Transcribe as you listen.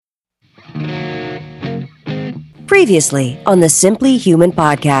Previously on the Simply Human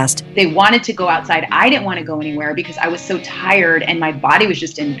podcast. They wanted to go outside. I didn't want to go anywhere because I was so tired and my body was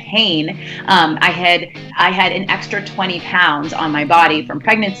just in pain. I had an extra 20 pounds on my body from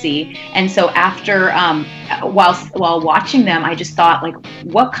pregnancy. And so after, while watching them, I just thought, like,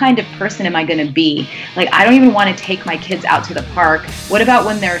 what kind of person am I going to be? Like, I don't even want to take my kids out to the park. What about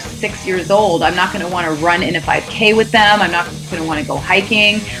when they're 6 years old? I'm not going to want to run in a 5K with them. I'm not going to want to go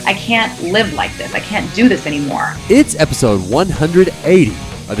hiking. I can't live like this. I can't do this anymore. It's episode 180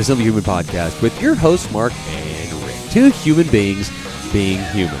 of the Simply Human podcast with your hosts, Mark and Rick. Two human beings being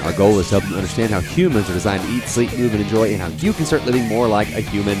human. Our goal is to help you understand how humans are designed to eat, sleep, move, and enjoy, and how you can start living more like a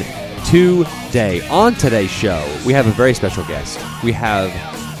human today. On today's show, we have a very special guest. We have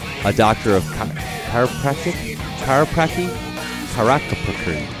a doctor of chiropractic.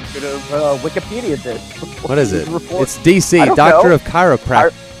 Wikipedia did. What is it? It's DC, Doctor of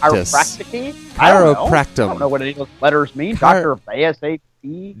Chiropractic. Chiropractic? Chiropractum. I don't know what any of those letters mean. Doctor of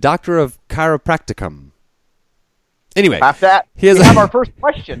ASAP. Doctor of Chiropracticum. Anyway, we have our first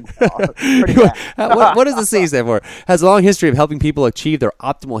question. What does the C stand for? Has a long history of helping people achieve their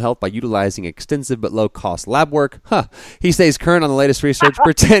optimal health by utilizing extensive but low-cost lab work. He stays current on the latest research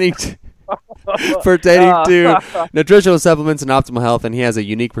pertaining to nutritional supplements and optimal health, and he has a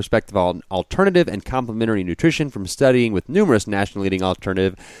unique perspective on alternative and complementary nutrition from studying with numerous national leading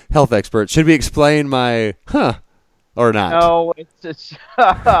alternative health experts. Should we explain my or not? No, it's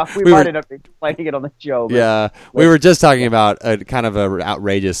we might end up explaining it on the show. Yeah, we were just talking about a kind of a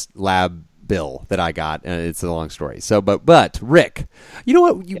outrageous lab bill that I got, and it's a long story. So, but Rick, you know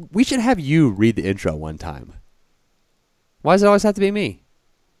what? We should have you read the intro one time. Why does it always have to be me?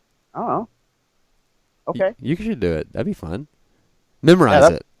 I don't know. Okay. You should do it. That'd be fun.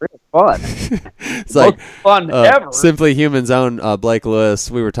 Memorize it. Really fun. It's like fun ever. Simply Human's own Blake Lewis.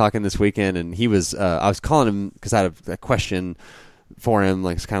 We were talking this weekend, and he was. I was calling him because I had a question for him.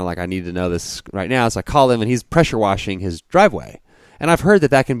 Like, it's kind of like I need to know this right now. So I called him, and he's pressure washing his driveway. And I've heard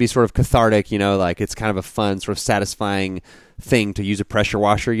that can be sort of cathartic. You know, like it's kind of a fun, sort of satisfying thing to use a pressure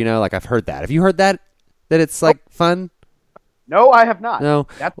washer. You know, like I've heard that. Have you heard that? That it's like fun. No, I have not. No,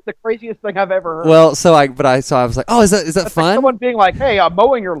 that's the craziest thing I've ever heard. Well, so I was like, oh, is that that's fun? Like someone being like, hey, I'm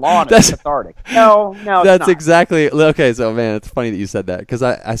mowing your lawn. It's cathartic. No, that's not. Exactly. Okay, so man, it's funny that you said that because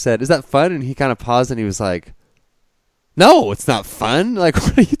I said, is that fun? And he kind of paused and he was like, no, it's not fun. Like,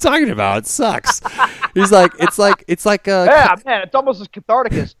 what are you talking about? It sucks. He's like, it's like yeah, man, it's almost as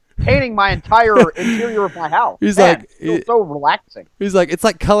cathartic as painting my entire interior of my house. He's man, it's so relaxing. He's like, it's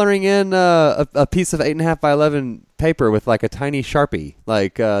like coloring in a piece of 8.5 by 11 paper with like a tiny Sharpie.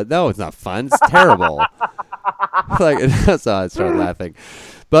 Like, no, it's not fun. It's terrible. Like, that's how I started laughing.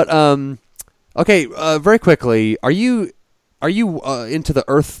 But okay, very quickly, are you into the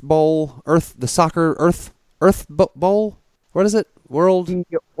Earth Bowl? The soccer Earth Bowl? What is it? World.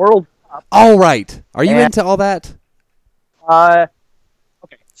 All right. Are you into all that?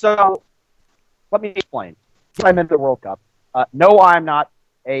 So, let me explain. I'm into the World Cup. No, I'm not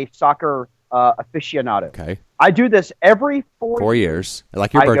a soccer aficionado. Okay. I do this every 4 years.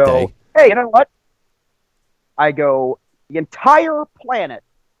 Like your birthday. Go, hey, you know what? I go the entire planet,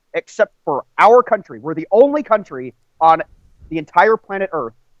 except for our country. We're the only country on the entire planet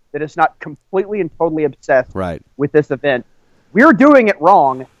Earth that is not completely and totally obsessed with this event. We're doing it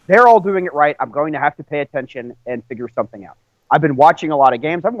wrong. They're all doing it right. I'm going to have to pay attention and figure something out. I've been watching a lot of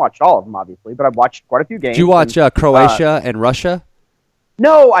games. I haven't watched all of them, obviously, but I've watched quite a few games. Did you watch Croatia and Russia?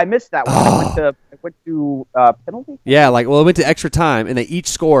 No, I missed that one. I went to penalty? Yeah, it went to extra time, and they each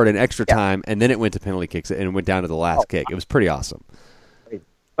scored in extra time, and then it went to penalty kicks, and it went down to the last kick. It was pretty awesome.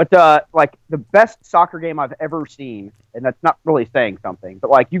 But, the best soccer game I've ever seen, and that's not really saying something,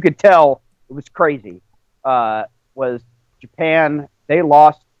 but, you could tell it was crazy, was Japan. They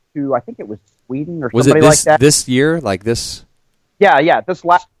lost to, I think it was Sweden or somebody like that. Was it this year? Like this? Yeah, this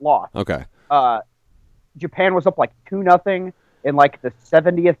last loss. Okay. Japan was up 2-0 in the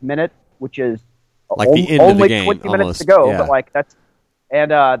 70th minute, which is the end of the game, only 20 minutes almost. to go. Yeah. But that's,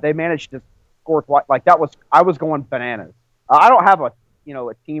 and they managed to score twice. I was going bananas. I don't have a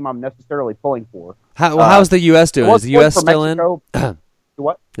team I'm necessarily pulling for. How's the U.S. doing? Is the U.S. still in?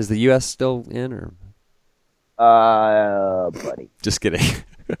 What? Is the U.S. still in or? Buddy. Just kidding.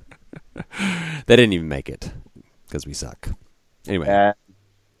 They didn't even make it because we suck. Anyway, I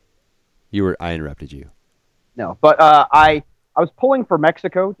interrupted you. No, but I was pulling for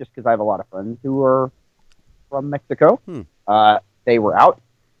Mexico just because I have a lot of friends who are from Mexico. They were out.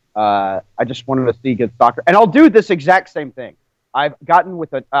 I just wanted to see good soccer, and I'll do this exact same thing. I've gotten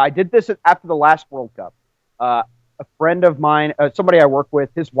with I did this after the last World Cup. A friend of mine, somebody I work with,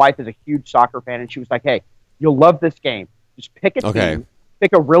 his wife is a huge soccer fan, and she was like, "Hey, You'll love this game. Just pick a Okay. team,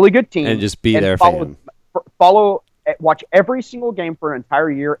 pick a really good team, And just be their follow, fan. watch every single game for an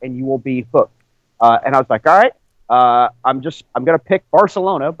entire year, and you will be hooked. And I was like, all right, I'm going to pick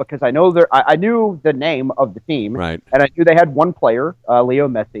Barcelona because I know I knew the name of the team, Right. and I knew they had one player, Leo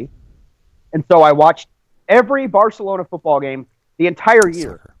Messi, and so I watched every Barcelona football game the entire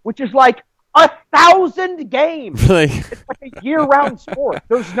year, which is like 1,000 games. Really? It's like a year-round sport.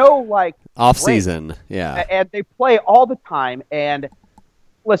 There's no like Off break. season. Yeah. And they play all the time. And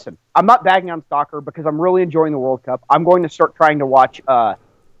listen, I'm not bagging on soccer because I'm really enjoying the World Cup. I'm going to start trying to watch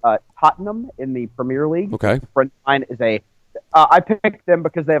Tottenham in the Premier League. Okay. A friend of mine is I picked them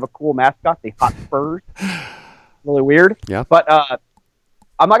because they have a cool mascot, the Hotspurs. Really weird. Yeah. But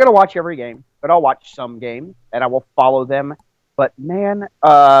I'm not going to watch every game, but I'll watch some games and I will follow them. But man,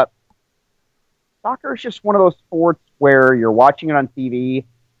 soccer is just one of those sports where you're watching it on TV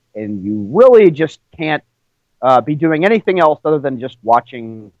and you really just can't be doing anything else other than just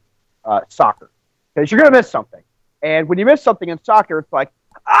watching soccer because you're going to miss something. And when you miss something in soccer, it's like,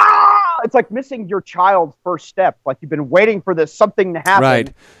 it's like missing your child's first step. Like you've been waiting for this something to happen.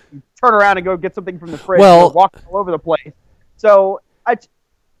 Right. You turn around and go get something from the fridge. Well- and walk all over the place. So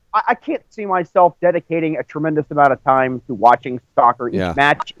I can't see myself dedicating a tremendous amount of time to watching soccer. Each Yeah.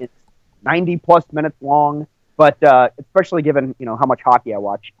 match is 90-plus minutes long. But especially given how much hockey I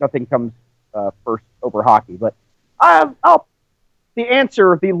watch, nothing comes first over hockey. But the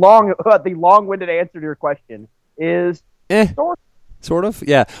long-winded answer to your question is Sort of,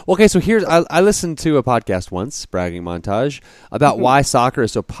 yeah. Okay, so I listened to a podcast once, bragging montage, about why soccer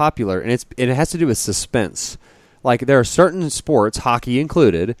is so popular, and it has to do with suspense. Like there are certain sports, hockey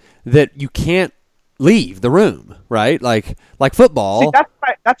included, that you can't leave the room, right? Like football. See,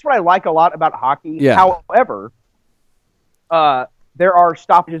 that's what I like a lot about hockey. Yeah. However, there are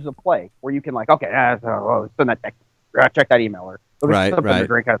stoppages of play where you can send that text, check that email, or Right. to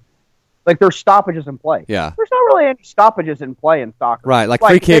drink. Like there's stoppages in play. Yeah. There's not really any stoppages in play in soccer. Right, like It's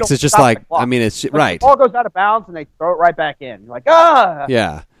free they kicks don't is just stop like, the clock. I mean, it's Like, right. The ball goes out of bounds and they throw it right back in. You're like,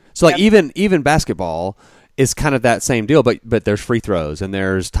 Yeah. So like even basketball is kind of that same deal, but there's free throws and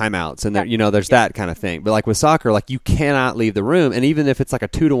there's timeouts and there's that kind of thing. But like with soccer, like you cannot leave the room, and even if it's like a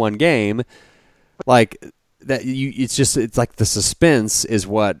 2-1 game, like that it's like the suspense is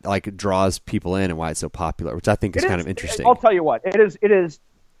what like draws people in and why it's so popular, which I think is kind of interesting. I'll tell you what, it is.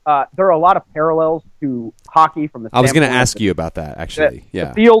 There are a lot of parallels to hockey from the. I was going to standpoint ask of you about that actually. Yeah.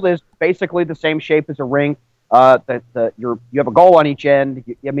 The field is basically the same shape as a rink. You have a goal on each end.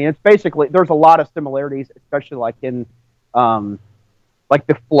 I mean, it's basically there's a lot of similarities, especially like in like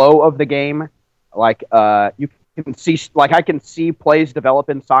the flow of the game. Like you can see, like I can see plays develop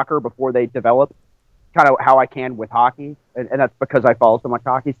in soccer before they develop, kind of how I can with hockey, and that's because I follow so much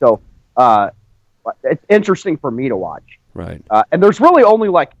hockey. So it's interesting for me to watch. Right. And there's really only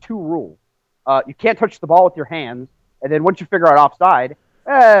like 2 rules. You can't touch the ball with your hands, and then once you figure out offside,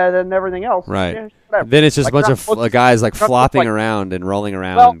 then everything else. Right. Yeah, whatever. Then it's just Like, a bunch you're of not supposed to- guys like you're not flopping supposed to, around and rolling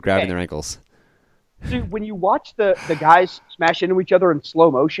around Well, and grabbing okay. their ankles. See, when you watch the guys smash into each other in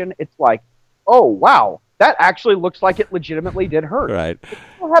slow motion, it's like, oh wow, that actually looks like it legitimately did hurt. Right.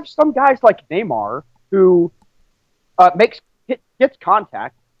 You'll have some guys like Neymar who gets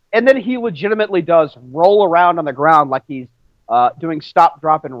contact, and then he legitimately does roll around on the ground like he's doing stop,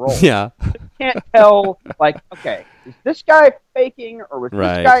 drop, and roll. Yeah. You can't tell, like, okay, is this guy faking, or was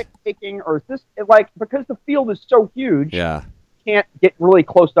Right. this guy faking, or is this, like, because the field is so huge, Yeah. you can't get really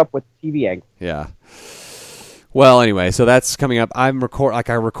close up with TV angle. Yeah. Well, anyway, so that's coming up. I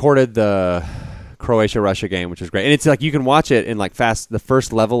recorded the Croatia-Russia game, which was great. And it's like you can watch it in like the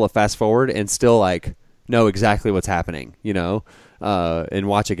first level of fast forward and still like know exactly what's happening, and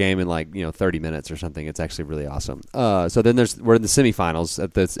watch a game in 30 minutes or something. It's actually really awesome. So then we're in the semifinals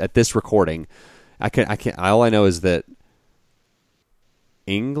at this recording. I can't all I know is that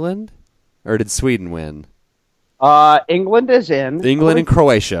England, or did Sweden win? England is in. England and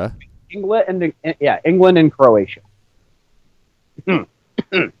Croatia. England and Croatia.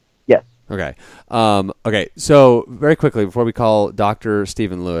 Yes. Okay. Okay. So very quickly before we call Dr.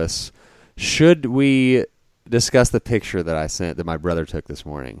 Stephen Lewis, should we discuss the picture that I sent that my brother took this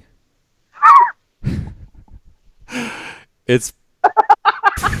morning? It's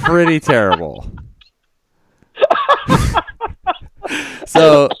pretty terrible.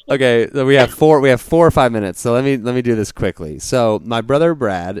 So we have 4 or 5 minutes. So let me do this quickly. So my brother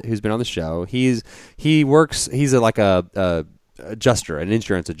Brad, who's been on the show, he's a adjuster, an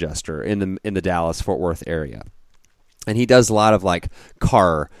insurance adjuster in the Dallas Fort Worth area, and he does a lot of like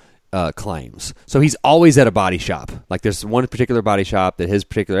car claims. So he's always at a body shop. Like there's one particular body shop that his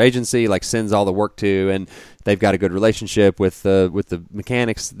particular agency like sends all the work to, and they've got a good relationship with the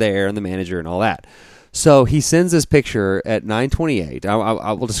mechanics there and the manager and all that. So he sends this picture at 9:28.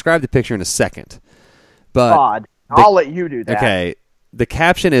 I will describe the picture in a second. But God, I'll let you do that. Okay. The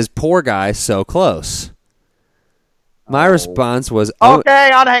caption is "Poor guy, so close." My response was, Okay,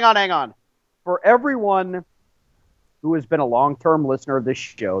 hang on. For everyone who has been a long-term listener of this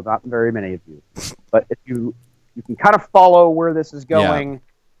show, not very many of you, but if you can kind of follow where this is going,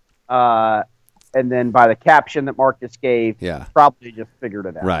 and then by the caption that Marcus gave, probably just figured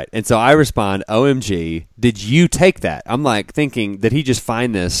it out. Right. And so I respond, OMG, did you take that? I'm like thinking, did he just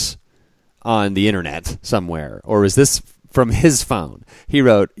find this on the internet somewhere? Or is this from his phone? He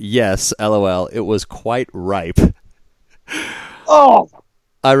wrote, yes, LOL, it was quite ripe. Oh!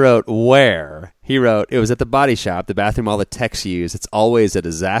 I wrote, where? He wrote, it was at the body shop, the bathroom all the techs use. It's always a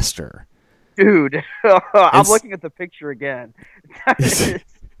disaster. Dude, I'm looking at the picture again.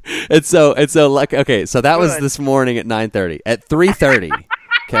 And so like, okay, so that was this morning at 9:30. At 3:30,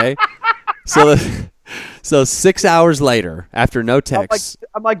 okay? So 6 hours later, after no text.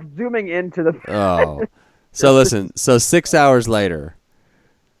 I'm like zooming into the... Oh. So listen, so 6 hours later,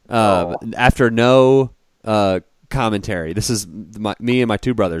 after no commentary, this is me and my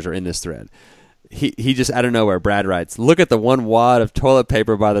two brothers are in this thread. He just out of nowhere, Brad writes, look at the 1 wad of toilet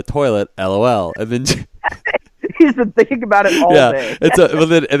paper by the toilet, LOL. And then... He's been thinking about it all day.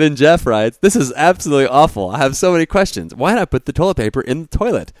 And then Jeff writes, this is absolutely awful. I have so many questions. Why not put the toilet paper in the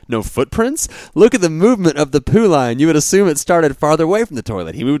toilet? No footprints? Look at the movement of the poo line. You would assume it started farther away from the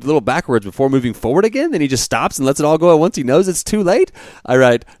toilet. He moved a little backwards before moving forward again, then he just stops and lets it all go at once he knows it's too late? I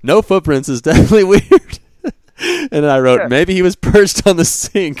write, no footprints is definitely weird. And then I wrote, maybe he was perched on the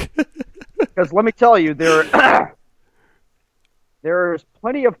sink. Because let me tell you, there's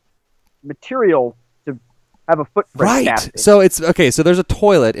plenty of material to have a footprint. Right. Casting. So it's okay. So there's a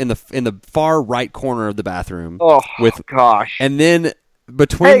toilet in the far right corner of the bathroom. Oh gosh! And then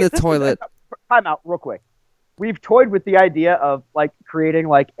between the toilet. Time out, real quick. We've toyed with the idea of like creating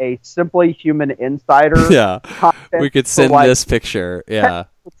like a Simply Human Insider. Yeah. We could send this picture. Yeah.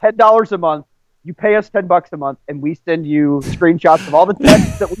 $10 a month. You pay us $10 a month, and we send you screenshots of all the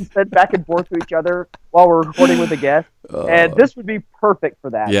texts that we send back and forth to each other while we're recording with a guest. And this would be perfect for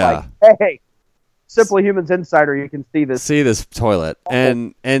that. Yeah. Like, hey, Simply Humans Insider, you can see this. See this toilet.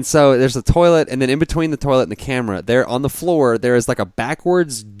 And so there's a toilet, and then in between the toilet and the camera, there on the floor, there is like a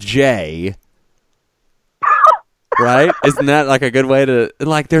backwards J. Right? Isn't that like a good way to...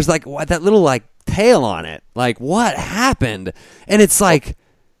 Like, there's like that little like tail on it. Like, what happened? And it's like...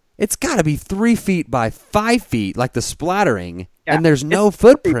 It's got to be 3 feet by 5 feet, like the splattering, and there's no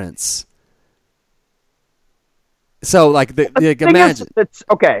footprints. So, like, imagine. It's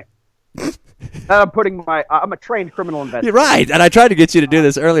okay. I'm a trained criminal investigator. You're right, and I tried to get you to do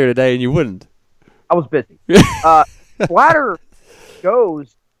this earlier today, and you wouldn't. I was busy. Splatter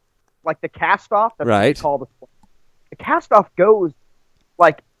goes like the cast off. That's right. What they call the cast off goes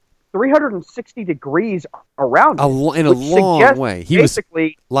like 360 degrees around in a long way. He was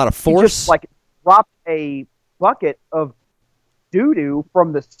a lot of force. He just like dropped a bucket of doo-doo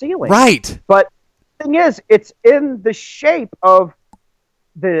from the ceiling. Right. But the thing is, it's in the shape of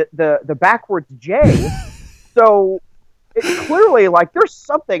the backwards J. So it's clearly like there's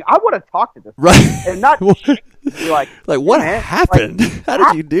something. I want to talk to this right, and not be like what happened? Like, how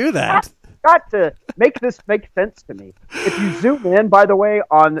did you do that? Got to make this make sense to me. If you zoom in, by the way,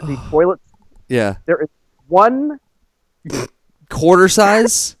 on the toilets, there is one quarter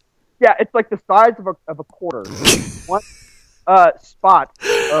size. Yeah, it's like the size of a quarter. One spot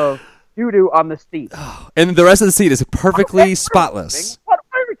of doo-doo on the seat, and the rest of the seat is perfectly spotless. Why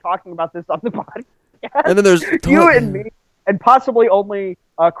are we talking about this on the podcast? And then there's you and me, and possibly only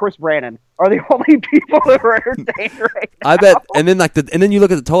Chris Brannon are the only people that are entertained right now. I bet. And then you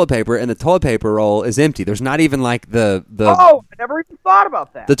look at the toilet paper, and the toilet paper roll is empty. There's not even like the. Oh, I never even thought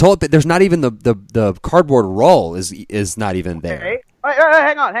about that. The toilet. There's not even the cardboard roll is not even there. Okay.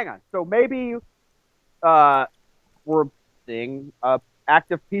 Hang on. So maybe we're seeing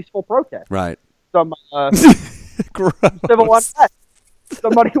active peaceful protest. Right. Some civil unrest.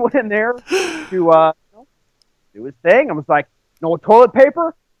 Somebody went in there to do his thing and was like, "No toilet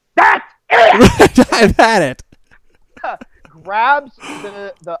paper? That's it!" I've had it. Grabs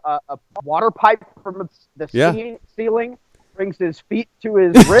the water pipe from the ceiling, brings his feet to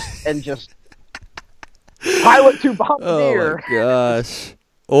his wrist, and just pilot to bombardier. Oh my gosh.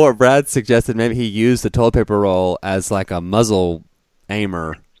 Or Brad suggested maybe he used the toilet paper roll as like a muzzle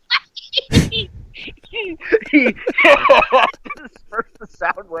aimer. Where's the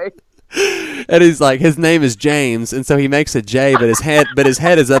sound wave? And he's like, his name is James, and so he makes a J, but his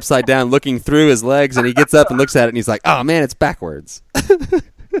head is upside down, looking through his legs, and he gets up and looks at it, and he's like, "Oh man, it's backwards."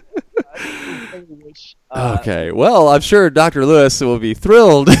 Okay, well, I'm sure Dr. Lewis will be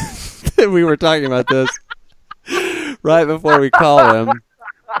thrilled that we were talking about this right before we call him.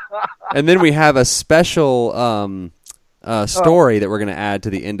 And then we have a special story that we're going to add to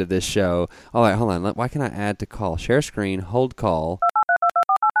the end of this show. All right, hold on. Why can I add to call? Share screen, hold call.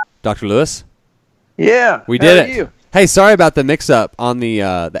 Dr. Lewis? Yeah. We did how are it. You? Hey, sorry about the mix-up on the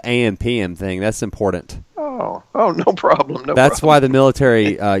AM PM thing. That's important. Oh, no problem. That's why the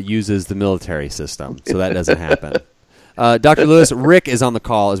military uses the military system, so that doesn't happen. Dr. Lewis, Rick is on the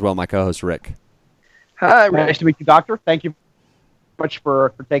call as well, my co-host Rick. Hi, Rick. Nice to meet you, Doctor. Thank you much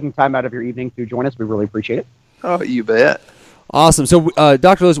for taking time out of your evening to join us. We really appreciate it. Oh, you bet. Awesome. So,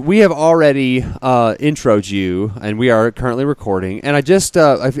 Dr. Lewis, we have already introed you, and we are currently recording. And I just,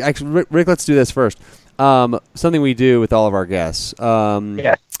 actually, Rick, let's do this first. Something we do with all of our guests.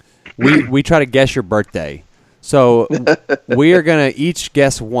 Yes. We try to guess your birthday. So we are gonna each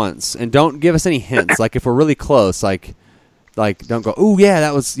guess once, and don't give us any hints. Like if we're really close, like don't go, "Oh yeah,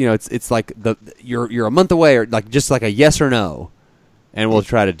 that was," it's like you're a month away, or like just like a yes or no, and we'll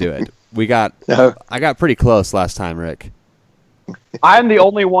try to do it. I got pretty close last time, Rick. I'm the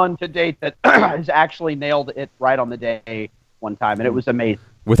only one to date that has actually nailed it right on the day one time, and it was amazing.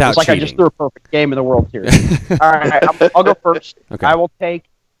 Without it's like cheating. I just threw a perfect game in the World Series. All right, I'll go first. Okay. I will take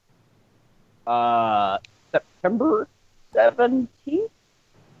September 17th?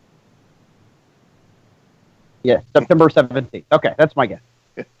 Yes, September 17th. Okay, that's my guess.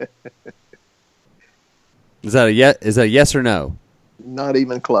 Is that a yes or no? Not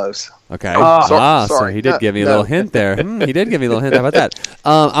even close. Okay. Sorry. So he did give me a little hint there. He did give me a little hint. How about that?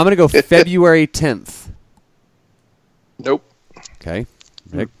 I'm going to go February 10th. Nope. Okay.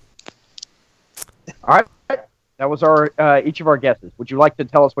 Rick? All right. That was our each of our guesses. Would you like to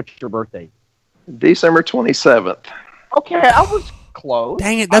tell us what's your birthday? December 27th. Okay, I was close.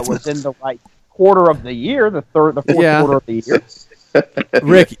 Dang it, I was in the right quarter of the year, the fourth quarter of the year.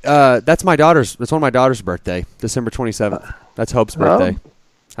 Rick, that's one of my daughter's birthday, December 27th. That's Hope's birthday.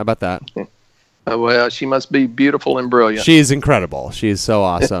 How about that? Well, she must be beautiful and brilliant. She's incredible. She is so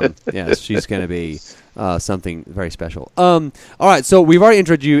awesome. Yes, she's going to be something very special. All right, so we've already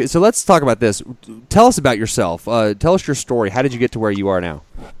introduced you. So let's talk about this. Tell us about yourself. Tell us your story. How did you get to where you are now?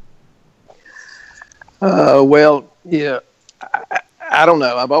 Well, yeah, I don't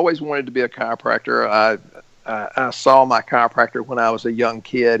know. I've always wanted to be a chiropractor. I saw my chiropractor when I was a young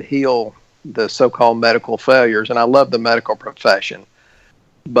kid heal the so-called medical failures, and I love the medical profession.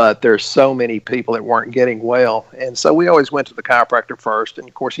 But there's so many people that weren't getting well, and so we always went to the chiropractor first. And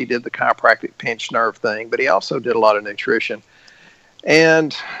of course, he did the chiropractic pinched nerve thing, but he also did a lot of nutrition.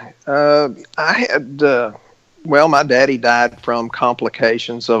 And I had, my daddy died from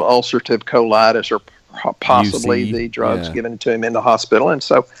complications of ulcerative colitis, or possibly UC, the drugs given to him in the hospital. And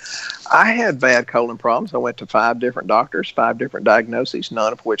so I had bad colon problems. I went to 5 different doctors, 5 different diagnoses,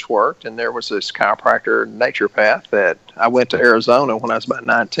 none of which worked. And there was this chiropractor, naturopath, that I went to Arizona when I was about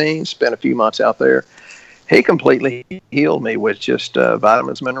 19, spent a few months out there. He completely healed me with just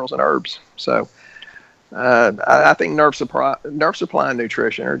vitamins, minerals, and herbs. So I think nerve supply and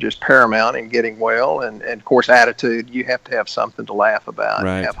nutrition are just paramount in getting well. And of course, attitude. You have to have something to laugh about,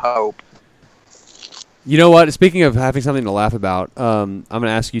 Right. have hope. You know what? Speaking of having something to laugh about, I'm going to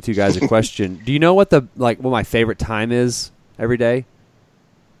ask you two guys a question. Do you know what what my favorite time is every day?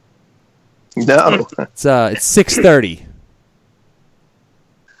 No. It's 6:30.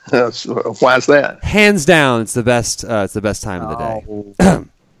 Why is that? Hands down, it's the best. It's the best time of the day.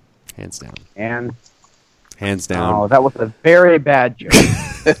 Hands down. Hands down. Oh, that was a very bad joke.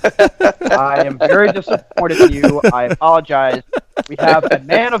 I am very disappointed in you. I apologize. We have a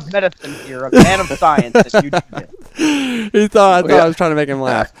man of medicine here, a man of science, and you do this. I thought I was trying to make him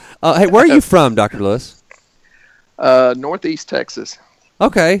laugh. Hey, where are you from, Dr. Lewis? Northeast Texas.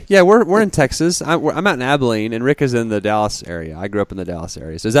 Okay, yeah, we're in Texas. I'm out in Abilene, and Rick is in the Dallas area. I grew up in the Dallas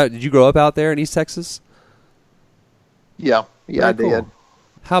area. So did you grow up out there in East Texas? Yeah, I Very cool. did.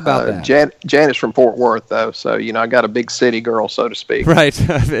 How about that? Jan is from Fort Worth, though, so I got a big city girl, so to speak. Right.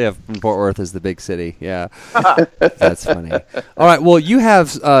 Yeah, Fort Worth is the big city. Yeah. That's funny. All right. Well, you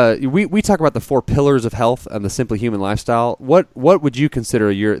have we talk about the 4 pillars of health and the Simply Human lifestyle. What would you consider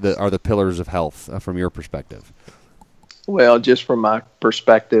are the pillars of health from your perspective? Well, just from my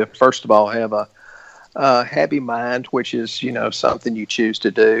perspective, first of all, have a happy mind, which is something you choose to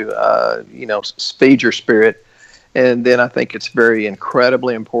do. Feed your spirit. And then I think it's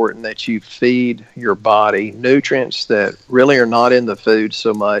incredibly important that you feed your body nutrients that really are not in the food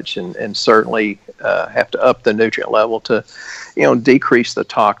so much, and certainly have to up the nutrient level to, decrease the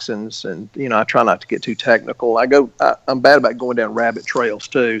toxins. And, I try not to get too technical. I'm bad about going down rabbit trails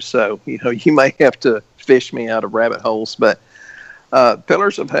too. So, you may have to fish me out of rabbit holes, but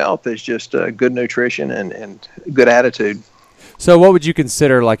Pillars of Health is just good nutrition and good attitude. So what would you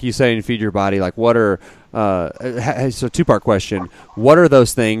consider, like you say, in Feed Your Body? Like, what are so two-part question. What are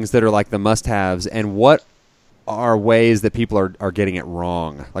those things that are like the must-haves, and what are ways that people are getting it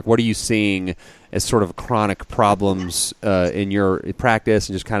wrong? Like, what are you seeing as sort of chronic problems in your practice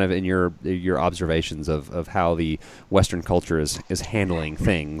and just kind of in your observations of how the Western culture is handling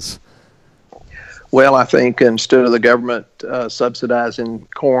things? Well, I think instead of the government subsidizing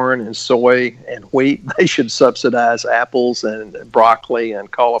corn and soy and wheat, they should subsidize apples and broccoli and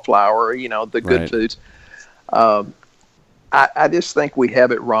cauliflower, the good foods. I just think we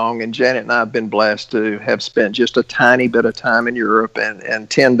have it wrong, and Janet and I have been blessed to have spent just a tiny bit of time in Europe and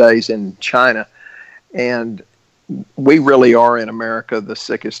 10 days in China, and we really are in America the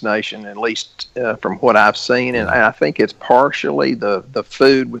sickest nation, at least from what I've seen, and I think it's partially the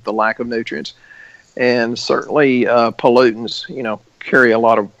food with the lack of nutrients, and certainly pollutants, carry a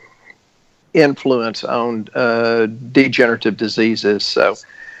lot of influence on degenerative diseases. So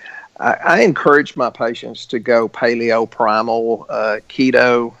I encourage my patients to go paleo, primal,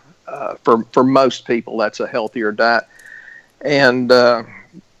 keto. For most people, that's a healthier diet. And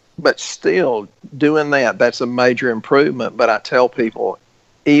but still, doing that's a major improvement. But I tell people,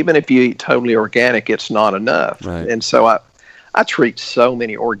 even if you eat totally organic, it's not enough. Right. And so I treat so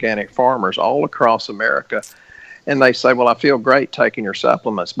many organic farmers all across America. And they say, well, I feel great taking your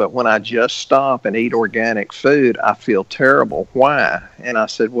supplements, but when I just stop and eat organic food, I feel terrible. Why? And I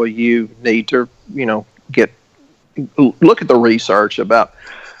said, well, you need to, look at the research about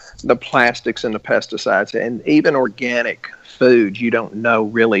the plastics and the pesticides, and even organic food, you don't know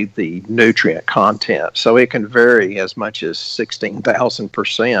really the nutrient content. So it can vary as much as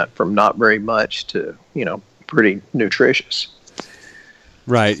 16,000% from not very much to, pretty nutritious.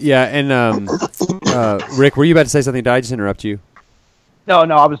 Right. Yeah. And Rick, were you about to say something? Did I just interrupt you? No,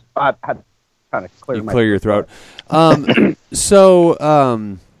 I had kind of clear your throat. I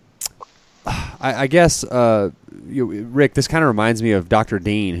guess Rick, this kind of reminds me of Dr.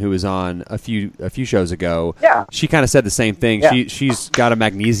 Dean, who was on a few shows ago. Yeah. She kind of said the same thing. Yeah. She's got a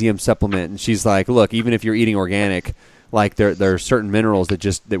magnesium supplement, and she's like, look, even if you're eating organic, like there are certain minerals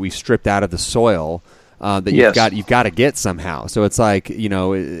that we stripped out of the soil. That you've got to get somehow. So it's like, if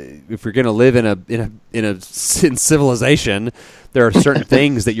you're going to live in civilization, there are certain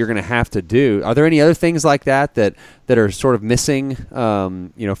things that you're going to have to do. Are there any other things like that are sort of missing?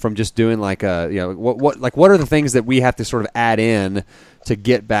 From just doing like what are the things that we have to sort of add in to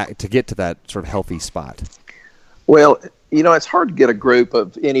get to that sort of healthy spot? Well, it's hard to get a group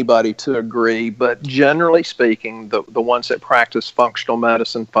of anybody to agree, but generally speaking, the ones that practice functional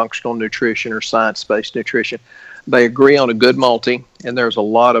medicine, functional nutrition, or science-based nutrition, they agree on a good multi, and there's a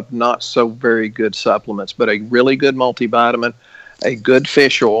lot of not so very good supplements, but a really good multivitamin, a good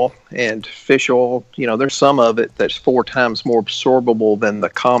fish oil, and fish oil, there's some of it that's 4 times more absorbable than the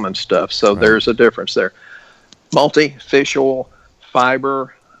common stuff, so There's a difference there. Multi, fish oil,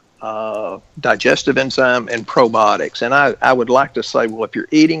 fiber, digestive enzyme, and probiotics. And I would like to say, well, if you're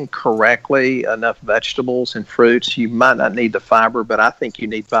eating correctly, enough vegetables and fruits, you might not need the fiber, but I think you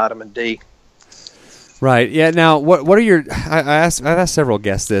need vitamin D. Right. Yeah. Now, what are your? I've asked several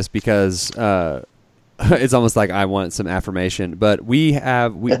guests this because it's almost like I want some affirmation. But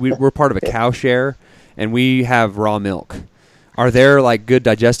we're part of a cow share, and we have raw milk. Are there like good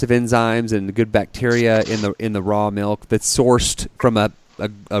digestive enzymes and good bacteria in the raw milk that's sourced from a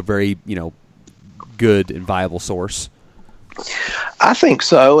very good and viable source? I think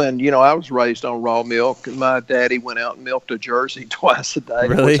so, and I was raised on raw milk. My daddy went out and milked a Jersey twice a day,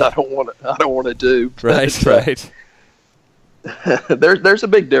 really? Which I don't want to do. Right. There's a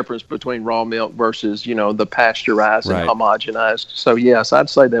big difference between raw milk versus the pasteurized and homogenized. So yes, I'd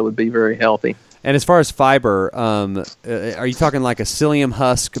say that would be very healthy. And as far as fiber, are you talking like a psyllium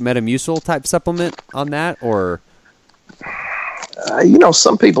husk Metamucil type supplement on that, or?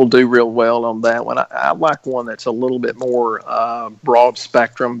 Some people do real well on that one. I like one that's a little bit more broad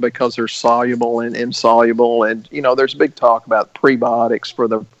spectrum because they're soluble and insoluble. And, there's big talk about prebiotics for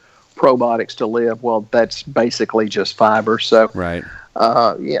the probiotics to live. Well, that's basically just fiber. So, right.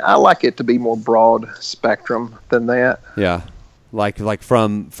 I like it to be more broad spectrum than that. Yeah. Like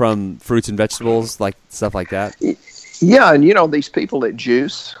from fruits and vegetables, like stuff like that? Yeah, and these people that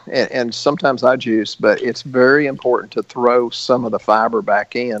juice, and sometimes I juice, but it's very important to throw some of the fiber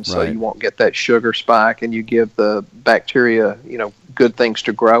back in so Right. you won't get that sugar spike, and you give the bacteria, good things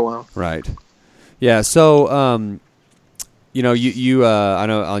to grow on. Right. Yeah. So, you I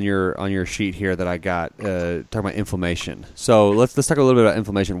know on your sheet here that I got talking about inflammation. So let's talk a little bit about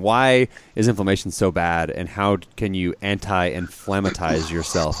inflammation. Why is inflammation so bad, and how can you anti-inflammatize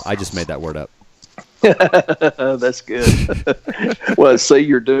yourself? I just made that word up. That's good. Well, see,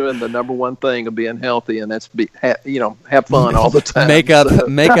 you're doing the number one thing of being healthy, and that's have fun all the time. Make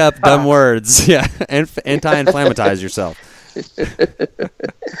up dumb words. Yeah, anti-inflammatize yourself.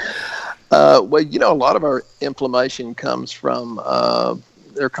 Well, a lot of our inflammation comes from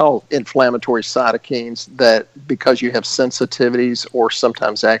they're called inflammatory cytokines, that because you have sensitivities or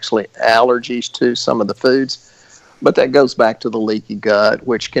sometimes actually allergies to some of the foods, but that goes back to the leaky gut,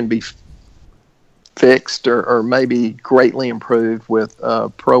 which can be fixed or maybe greatly improved with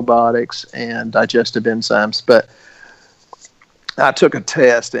probiotics and digestive enzymes. But I took a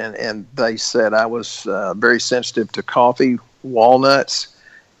test, and they said I was very sensitive to coffee, walnuts,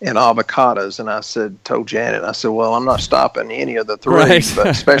 and avocados. And I told Janet, well, I'm not stopping any of the three, Right. but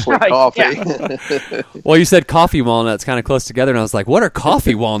especially Right, coffee. Well, you said coffee walnuts kind of close together, and I was like, what are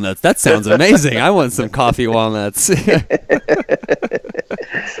coffee walnuts? That sounds amazing. I want some coffee walnuts.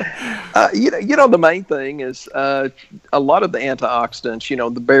 The main thing is a lot of the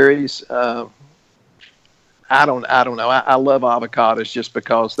antioxidants, the berries. I don't know. I love avocados just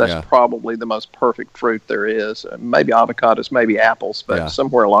because that's probably the most perfect fruit there is. Maybe avocados, maybe apples, but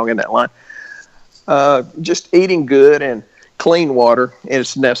somewhere along in that line. Just eating good and clean water.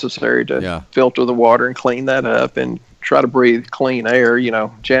 It's necessary to filter the water and clean that up and try to breathe clean air.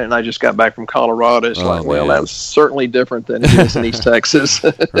 Janet and I just got back from Colorado. It's that was certainly different than it is in East Texas.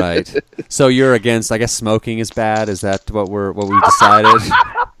 Right. So you're against, I guess, smoking is bad. Is that what we decided?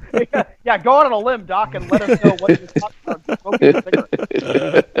 Yeah, go out on a limb, Doc, and let us know what you thought about smoking a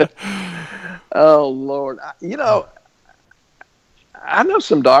cigarette. Oh, Lord. I know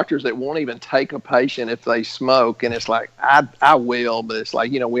some doctors that won't even take a patient if they smoke, and it's like, I will, but it's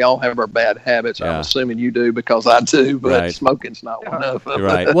like, we all have our bad habits. Yeah. I'm assuming you do because I do, but Right. smoking's not one of them.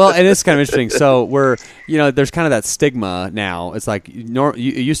 Right. Well, and it's kind of interesting. So there's kind of that stigma now. It's like it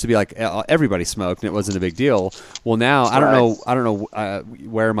used to be like everybody smoked and it wasn't a big deal. Well, now I don't know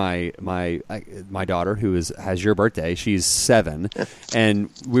where my daughter, who has your birthday, she's 7,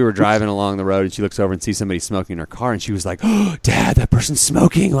 and we were driving along the road and she looks over and sees somebody smoking in her car, and she was like, "Oh, Dad, that person's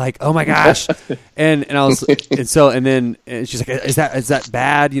smoking!" Like, oh my gosh. and I was and then she's like, "Is that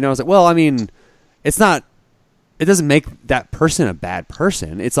bad?" I was like, "Well, I mean, it's not. It doesn't make that person a bad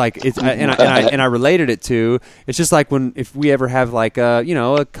person. It's like and I related it to, it's just like if we ever have like a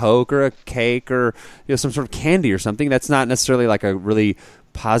Coke or a cake or some sort of candy or something that's not necessarily like a really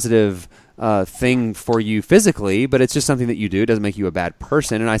positive thing for you physically, but it's just something that you do. It doesn't make you a bad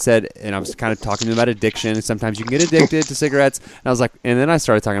person." And I said, and I was kind of talking to him about addiction. Sometimes you can get addicted to cigarettes. And I was like, and then I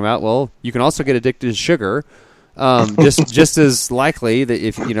started talking about, well, you can also get addicted to sugar. Just as likely that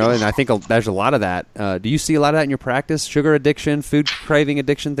if and I think there's a lot of that. Do you see a lot of that in your practice? Sugar addiction, food craving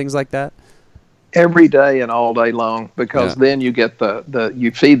addiction, things like that? Every day and all day long, because then you get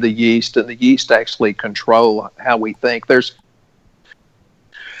you feed the yeast, and the yeast actually control how we think. There's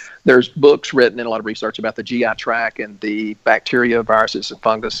books written and a lot of research about the GI tract, and the bacteria, viruses, and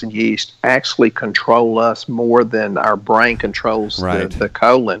fungus and yeast actually control us more than our brain controls the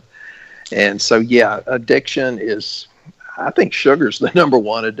colon. And so, addiction is, I think sugar's the number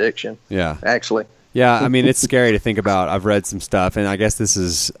one addiction. Yeah. Actually. Yeah, I mean, it's scary to think about. I've read some stuff, and I guess this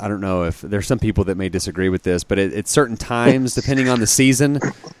is, I don't know if there's some people that may disagree with this, but at certain times, depending on the season,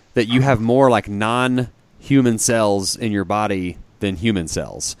 that you have more like non-human cells in your body than human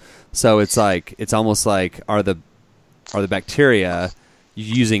cells. So it's like, it's almost like, are the bacteria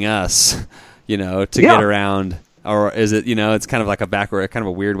using us, to get around? Or is it, it's kind of like kind of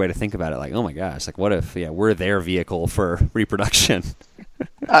a weird way to think about it. Like, oh my gosh, like what if, we're their vehicle for reproduction?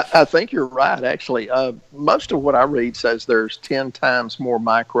 I think you're right, actually. Most of what I read says there's 10 times more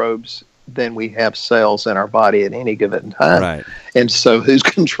microbes than we have cells in our body at any given time. Right. And so who's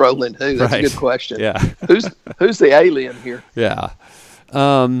controlling who? That's a good question. Yeah. Who's the alien here? Yeah.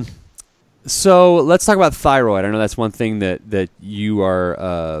 So let's talk about thyroid. I know that's one thing that you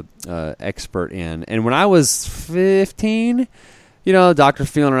are expert in. And when I was 15, doctor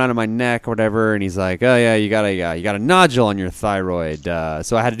feeling around in my neck or whatever, and he's like, "Oh yeah, you got a nodule on your thyroid."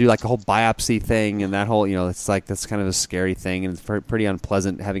 So I had to do like a whole biopsy thing, and that whole, it's like that's kind of a scary thing, and it's pretty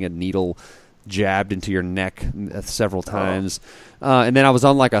unpleasant having a needle jabbed into your neck several times. And then I was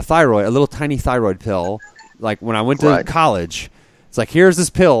on like a little tiny thyroid pill. Like when I went to Right. college, it's like, here's this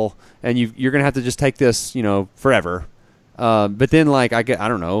pill, and you're gonna have to just take this, forever. But then, like, I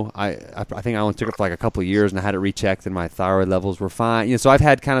don't know. I think I only took it for like a couple of years, and I had it rechecked, and my thyroid levels were fine. So I've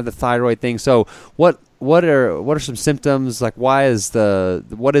had kind of the thyroid thing. So what are some symptoms? Like, what does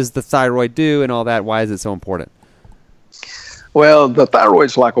the thyroid do, and all that? Why is it so important? Well, the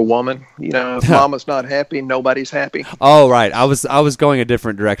thyroid's like a woman. If mama's not happy, nobody's happy. Oh, right. I was going a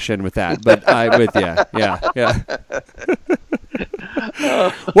different direction with that, but yeah.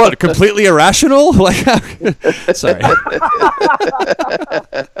 What? Completely irrational? Like, sorry.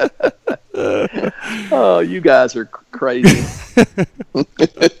 Oh, you guys are crazy.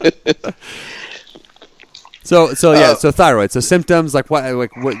 So thyroid. So symptoms, like what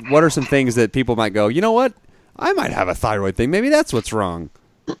are some things that people might go, you know what? I might have a thyroid thing. Maybe that's what's wrong.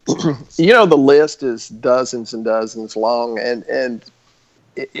 The list is dozens and dozens long, and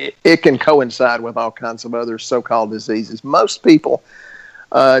it can coincide with all kinds of other so-called diseases. Most people,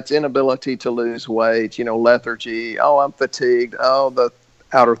 it's inability to lose weight, lethargy. Oh, I'm fatigued. Oh, the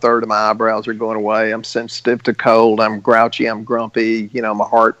outer third of my eyebrows are going away. I'm sensitive to cold. I'm grouchy. I'm grumpy. My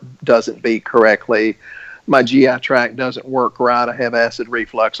heart doesn't beat correctly. My GI tract doesn't work right. I have acid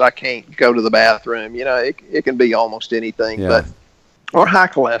reflux. I can't go to the bathroom. It can be almost anything, or high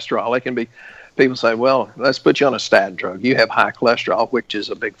cholesterol. It can be, people say, well, let's put you on a statin drug. You have high cholesterol, which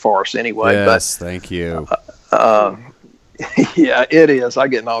is a big farce anyway. Yes, thank you. Yeah, it is. I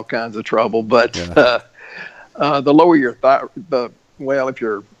get in all kinds of trouble, but the lower your if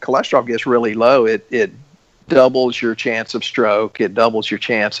your cholesterol gets really low, it doubles your chance of stroke, it doubles your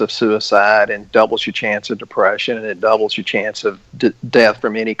chance of suicide, and doubles your chance of depression, and it doubles your chance of death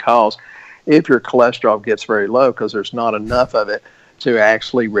from any cause if your cholesterol gets very low, because there's not enough of it to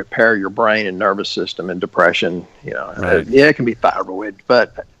actually repair your brain and nervous system. And depression, Right. It can be thyroid,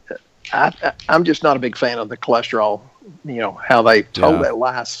 but I'm just not a big fan of the cholesterol. How they told that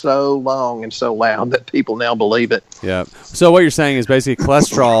lie so long and so loud that people now believe it. Yeah. So what you're saying is basically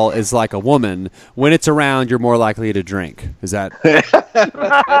cholesterol is like a woman. When it's around, you're more likely to drink. Is that?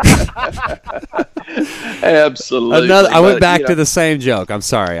 Absolutely. I went back to the same joke. I'm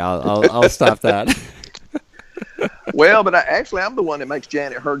sorry. I'll stop that. Well, but I'm the one that makes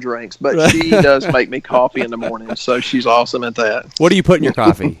Janet her drinks, but she does make me coffee in the morning, so she's awesome at that. What do you put in your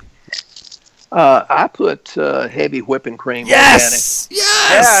coffee? I put heavy whipping cream. Yes! Organic.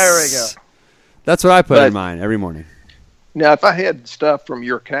 Yes! Yeah, there we go. That's what I put in mine every morning. Now, if I had stuff from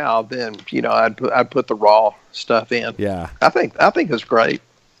your cow, then I'd put the raw stuff in. Yeah. I think it's great.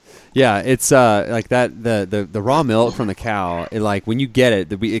 Yeah, it's like that the raw milk from the cow. When you get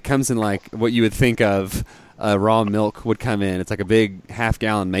it, it comes in like what you would think of raw milk would come in. It's like a big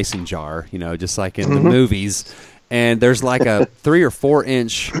half-gallon mason jar, just like in the movies. And there's like a 3 or 4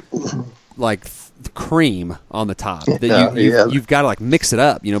 inch like cream on the top that you've got to like mix it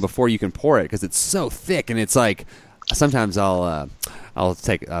up, before you can pour it, because it's so thick. And it's like sometimes I'll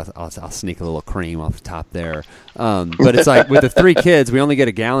sneak a little cream off the top there. But it's like with the 3 kids, we only get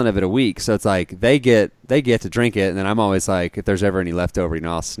a gallon of it a week. So it's like they get to drink it. And then I'm always like, if there's ever any leftover,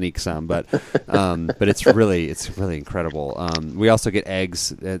 I'll sneak some. But it's really incredible. We also get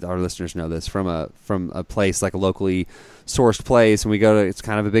eggs. Our listeners know this from a place, like a locally sourced place. And we go to, it's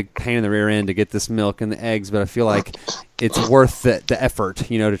kind of a big pain in the rear end to get this milk and the eggs. But I feel like it's worth the effort,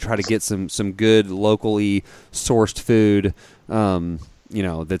 to try to get some good locally sourced food.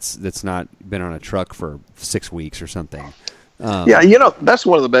 That's not been on a truck for 6 weeks or something. That's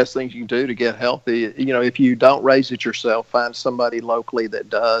one of the best things you can do to get healthy. If you don't raise it yourself, find somebody locally that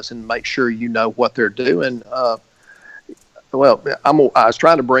does, and make sure you know what they're doing. I was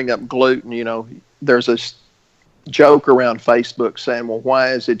trying to bring up gluten. There's a joke around Facebook saying, well,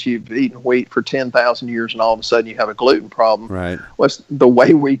 why is it you've eaten wheat for 10,000 years and all of a sudden you have a gluten problem? Right. What's the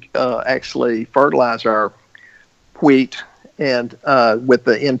way we actually fertilize our wheat and with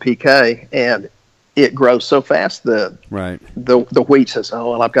the NPK, and it grows so fast the wheat says,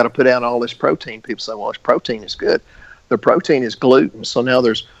 oh, well, I've got to put out all this protein. People say, well, this protein is good. The protein is gluten. So now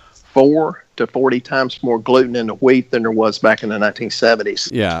there's 4 to 40 times more gluten in the wheat than there was back in the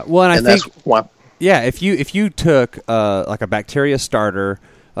 1970s. Yeah. Well, and I think that's why. Yeah, if you took like a bacteria starter,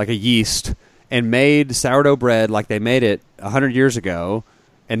 like a yeast, and made sourdough bread like they made it 100 years ago,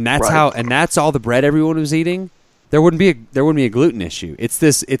 and that's all the bread everyone was eating, there wouldn't be a gluten issue. It's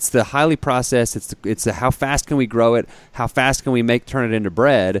the highly processed. It's the how fast can we grow it? How fast can we turn it into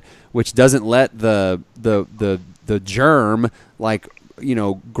bread? Which doesn't let the germ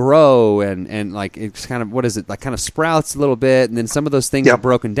grow and like it's kind of, what is it, like kind of sprouts a little bit, and then some of those things are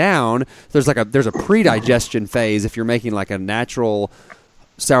broken down. There's a pre-digestion phase if you're making like a natural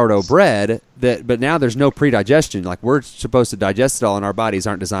sourdough bread but now there's no pre-digestion. Like, we're supposed to digest it all, and our bodies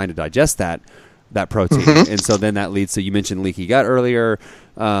aren't designed to digest that protein. And so then that leads to, you mentioned leaky gut earlier,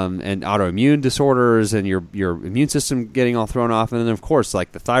 and autoimmune disorders, and your immune system getting all thrown off. And then, of course,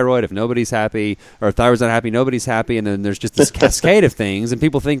 like the thyroid, if nobody's happy, or if thyroid's not happy, nobody's happy. And then there's just this cascade of things, and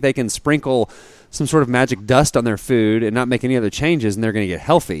people think they can sprinkle some sort of magic dust on their food and not make any other changes, and they're going to get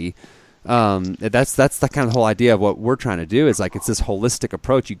healthy. That's the kind of whole idea of what we're trying to do, is like, it's this holistic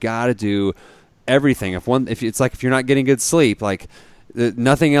approach. You got to do everything. If it's like, if you're not getting good sleep, like,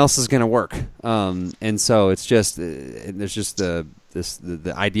 nothing else is going to work. And so it's just, there's just the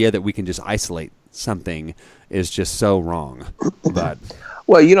idea that we can just isolate something is just so wrong. But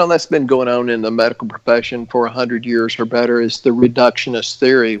well, that's been going on in the medical profession for 100 years or better, is the reductionist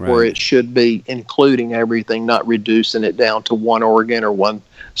theory, right, where it should be including everything, not reducing it down to one organ or one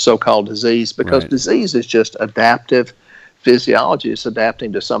so-called disease, because right, disease is just adaptive physiology. It's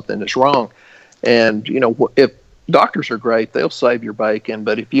adapting to something that's wrong. And, if doctors are great, they'll save your bacon,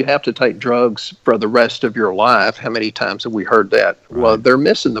 but if you have to take drugs for the rest of your life, how many times have we heard that? Right. Well, they're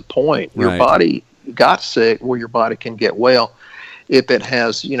missing the point. Your right, body got sick where your body can get well if it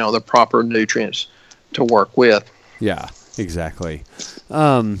has, the proper nutrients to work with. yeah, exactly.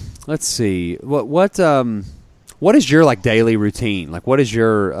 Let's see. What is your like daily routine? Like, what is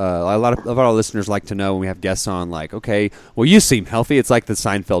your a lot of our listeners like to know when we have guests on, like, okay, well, you seem healthy. It's like the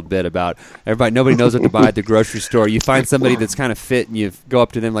Seinfeld bit about nobody knows what to buy at the grocery store. You find somebody that's kind of fit, and you go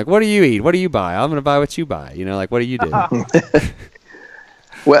up to them like, what do you eat? What do you buy? I'm going to buy what you buy. Like, what do you do?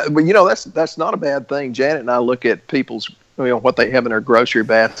 Well, but that's not a bad thing. Janet and I look at people's, what they have in their grocery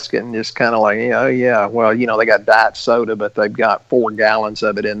basket, and just kind of like, oh yeah, well, they got diet soda, but they've got 4 gallons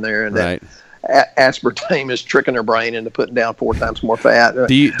of it in there, and right, aspartame is tricking their brain into putting down 4 times more fat.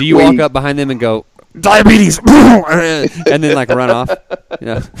 Do you walk up behind them and go, diabetes, and then like run off?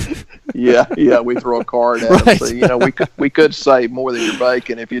 Yeah, we throw a card at right, them. So, we could save more than your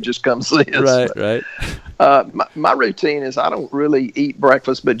bacon if you just come see us. Right. My routine is, I don't really eat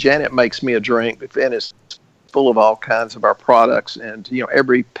breakfast, but Janet makes me a drink, and it's full of all kinds of our products. And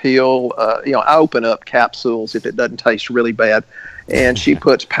every pill, I open up capsules if it doesn't taste really bad. And she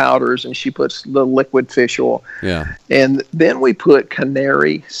puts powders, and she puts the liquid fish oil. Yeah. And then we put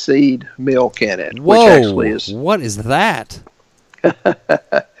canary seed milk in it. Whoa, which actually is, what is that?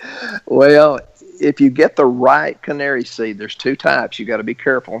 Well, if you get the right canary seed, there's 2 types. You got to be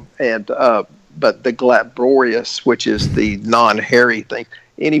careful. And but the glabrosus, which is the non-hairy thing.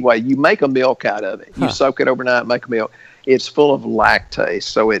 Anyway, you make a milk out of it. You soak it overnight, make a milk. It's full of lactase,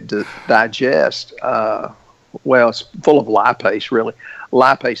 so it digests. It's full of lipase, really.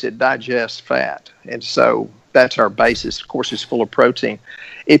 Lipase, it digests fat. And so that's our basis. Of course, it's full of protein.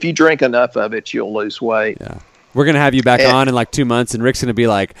 If you drink enough of it, you'll lose weight. Yeah. We're going to have you back on in like 2 months, and Rick's going to be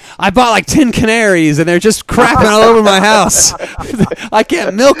like, I bought like 10 canaries, and they're just crapping all over my house. I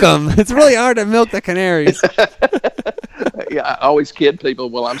can't milk them. It's really hard to milk the canaries. Yeah, I always kid people,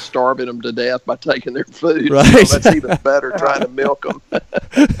 well, I'm starving them to death by taking their food. Right. So that's even better, trying to milk them.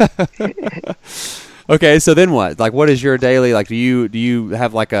 Okay, so then what? Like, what is your daily, like, do you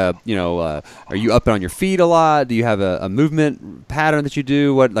have like a, are you up on your feet a lot? Do you have a movement pattern that you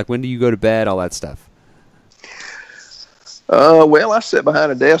do? When do you go to bed? All that stuff. Well, I sit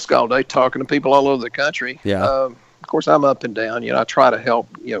behind a desk all day talking to people all over the country. Yeah. Of course, I'm up and down. I try to help,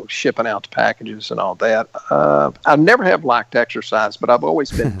 shipping out the packages and all that. I never have liked exercise, but I've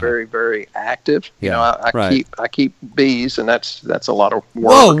always been very, very active. Yeah, I keep bees, and that's a lot of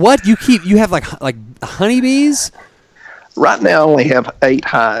work. Whoa, what? You have like honeybees? Right now, I only have 8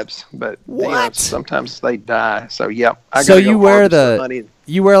 hives, but what? Sometimes they die. So yeah, so you wear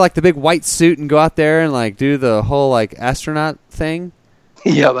you wear like the big white suit and go out there and like do the whole like astronaut thing?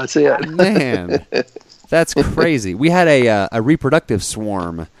 Yeah, that's it. Man, that's crazy. We had a reproductive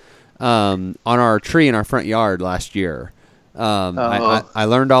swarm on our tree in our front yard last year. I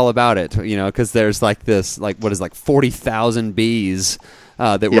learned all about it, because there's like this, like what is like 40,000 bees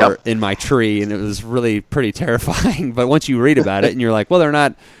that were in my tree, and it was really pretty terrifying. But once you read about it, and you're like, well, they're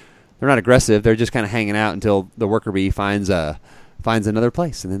not aggressive. They're just kind of hanging out until the worker bee finds another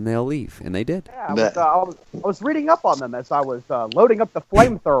place, and then they'll leave, and they did. Yeah, I was reading up on them as I was loading up the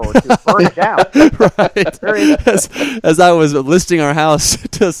flamethrower to burn it down. Right. As I was listing our house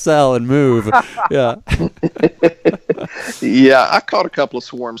to sell and move. Yeah. Yeah, I caught a couple of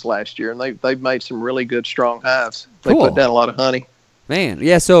swarms last year, and they've made some really good, strong hives. They put down a lot of honey. Man,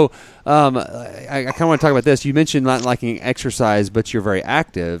 yeah. So I kind of want to talk about this. You mentioned not liking exercise, but you're very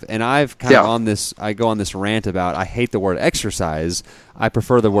active, and I've kind of I go on this rant about I hate the word exercise. I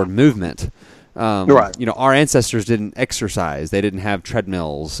prefer the word movement. Right. You know, our ancestors didn't exercise. They didn't have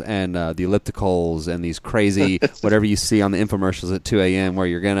treadmills and the ellipticals and these crazy whatever you see on the infomercials at 2 a.m. where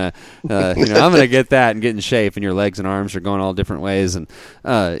you're gonna, you know, I'm gonna get that and get in shape, and your legs and arms are going all different ways, and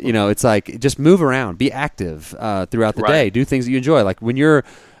you know, it's like just move around, be active throughout the day, do things that you enjoy. Like when you're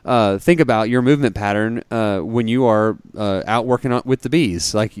think about your movement pattern when you are out working on, with the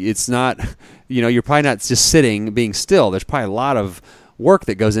bees. Like it's not, you know, you're probably not just sitting, being still. There's probably a lot of work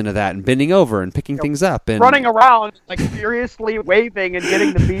that goes into that, and bending over and picking things up and running around like furiously waving and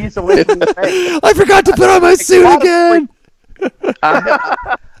getting the bees to lift in the face. I forgot to put on my suit again.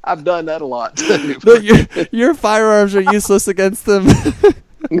 I've done that a lot too. Your firearms are useless against them.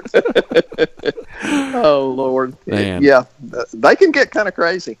 Oh Lord, man. Yeah, they can get kind of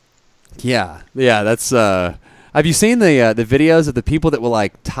crazy. Yeah. That's. Have you seen the videos of the people that will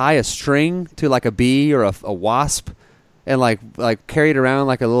like tie a string to like a bee or a wasp? And like carry it around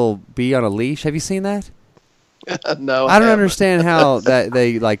like a little bee on a leash. Have you seen that? No, I don't understand how that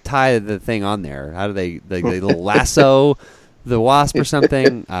they like tie the thing on there. How do they little lasso the wasp or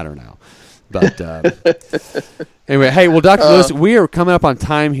something? I don't know. But anyway, hey, well, Dr. Lewis, we are coming up on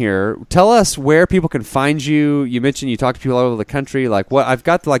time here. Tell us where people can find you. You mentioned you talk to people all over the country. Like what I've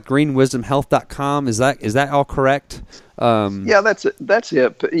got, like greenwisdomhealth.com. Is that all correct? Yeah, that's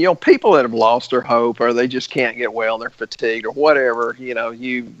it. You know, people that have lost their hope, or they just can't get well, they're fatigued, or whatever. You know,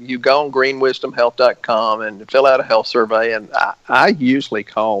 you go on greenwisdomhealth.com and fill out a health survey, and I usually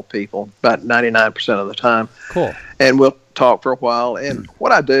call people about 99% of the time. Cool. And we'll talk for a while. And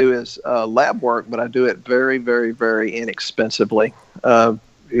what I do is lab work, but I do it very, very, very inexpensively. You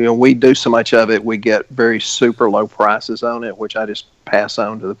know, we do so much of it, we get very super low prices on it, which I just pass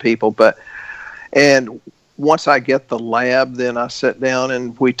on to the people. And once I get the lab, then I sit down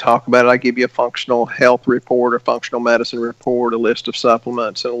and we talk about it. I give you a functional health report, a functional medicine report, a list of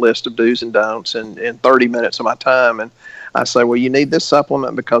supplements, and a list of do's and don'ts in 30 minutes of my time. And I say, well, you need this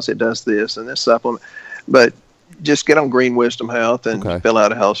supplement because it does this, and this supplement. But just get on Green Wisdom Health and fill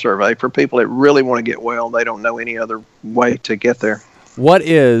out a health survey. For people that really want to get well, they don't know any other way to get there.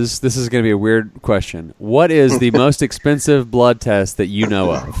 This is going to be a weird question. What is the most expensive blood test that you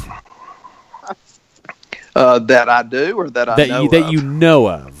know of? That I do, or that you know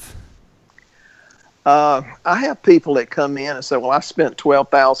of? I have people that come in and say, well, I spent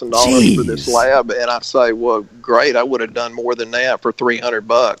 $12,000 for this lab. And I say, well, great. I would have done more than that for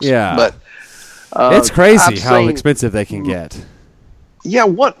 $300. Yeah. But it's crazy how expensive they can get. Yeah.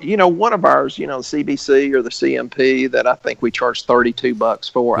 One of ours, the CBC or the CMP that I think we charge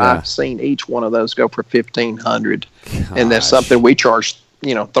 $32 for. Yeah. I've seen each one of those go for $1,500. And that's something we charge,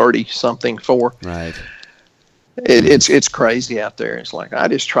 30 something for. Right. It's crazy out there. It's like I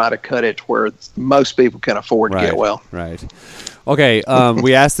just try to cut it where most people can afford to get well. Right. Okay.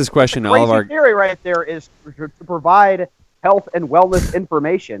 We asked this question to all of our theory right there is to provide health and wellness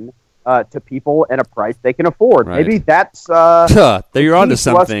information to people at a price they can afford. Right. Maybe that's you're onto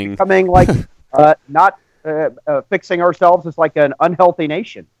something. Becoming like not fixing ourselves as like an unhealthy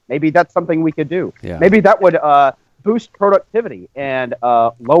nation. Maybe that's something we could do. Yeah. Maybe that would boost productivity and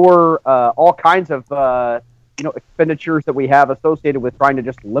lower all kinds of expenditures that we have associated with trying to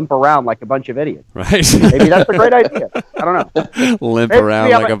just limp around like a bunch of idiots. Right. Maybe that's a great idea. I don't know. Limp around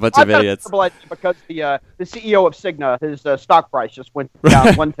like a bunch of idiots. Because the CEO of Cigna, his stock price just went down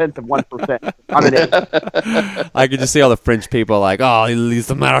 0.1%. I'm an idiot. I could just see all the French people like, oh, these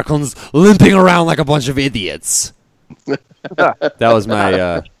Americans limping around like a bunch of idiots. That was my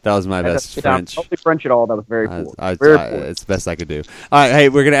best French. Not French at all. That was very poor. It's the best I could do. All right, hey,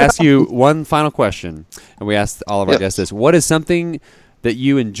 we're going to ask you one final question, and we asked all of our guests this: what is something that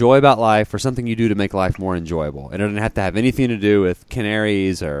you enjoy about life, or something you do to make life more enjoyable? And it doesn't have to have anything to do with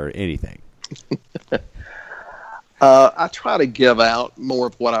canaries or anything. I try to give out more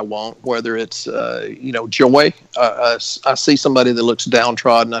of what I want, whether it's joy. I see somebody that looks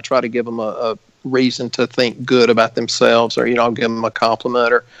downtrodden, I try to give them a reason to think good about themselves, or I'll give them a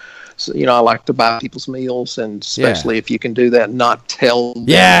compliment, or I like to buy people's meals, and especially if you can do that, not tell them.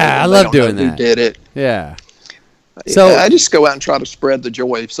 I love doing that. Who did it? Yeah. So I just go out and try to spread the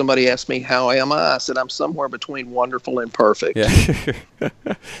joy. If somebody asks me how am I said I'm somewhere between wonderful and perfect. Yeah.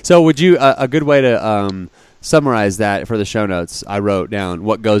 So would you a good way to summarize that for the show notes? I wrote down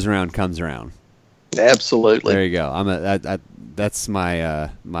what goes around comes around. Absolutely. There you go. That's my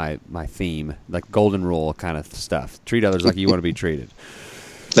my theme, like golden rule kind of stuff. Treat others like you want to be treated.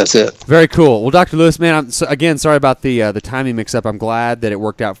 That's it. Very cool. Well, Dr. Lewis, man, I'm again sorry about the timing mix-up. I'm glad that it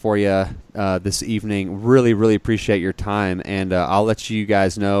worked out for you this evening. Really, really appreciate your time, and I'll let you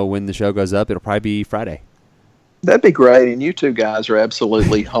guys know when the show goes up. It'll probably be Friday. That'd be great, and you two guys are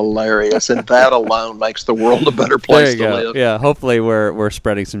absolutely hilarious, and that alone makes the world a better place to live. Yeah, hopefully we're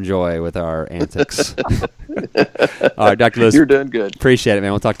spreading some joy with our antics. All right, Dr. Lewis. You're doing good. Appreciate it, man.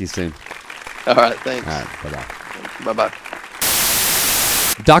 We'll talk to you soon. All right, thanks. All right, Bye-bye.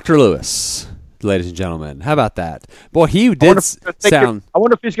 Dr. Lewis, ladies and gentlemen. How about that? Boy, he did sound... I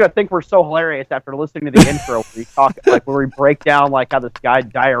wonder if he's going to think we're so hilarious after listening to the intro where we talk, like where we break down like how this guy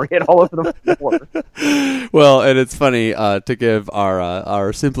diarrhea all over the floor. Well, and it's funny to give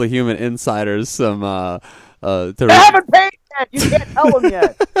our Simply Human insiders some... They haven't paid yet! You can't tell them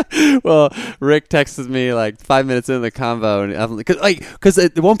yet! Well, Rick texted me like 5 minutes into the convo, and because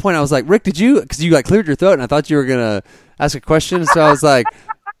at one point I was like, Rick, because you like cleared your throat, and I thought you were going to ask a question, so I was like...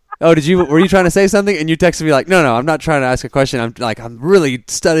 Oh, were you trying to say something? And you texted me like, no, I'm not trying to ask a question. I'm really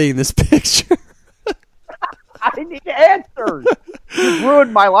studying this picture. I need answers. You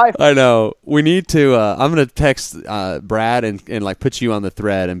ruined my life. I know. We need to, I'm going to text Brad and like put you on the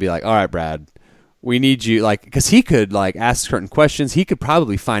thread and be like, all right, Brad, we need you, like, because he could like ask certain questions. He could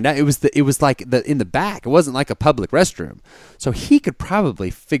probably find out. It was like in the back. It wasn't like a public restroom. So he could probably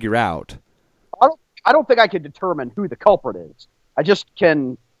figure out. I don't think I can determine who the culprit is. I just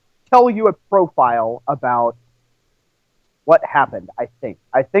can tell you a profile about what happened, I think.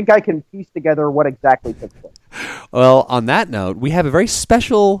 I think I can piece together what exactly took place. Well, on that note, we have a very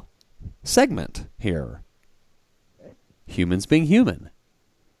special segment here. Humans being human.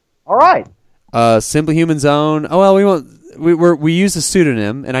 All right. Simply Human Zone. Oh, well, we won't... We use a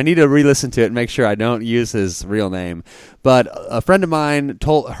pseudonym, and I need to re-listen to it and make sure I don't use his real name. But a friend of mine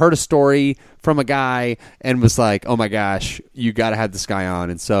heard a story from a guy and was like, "Oh my gosh, you got to have this guy on."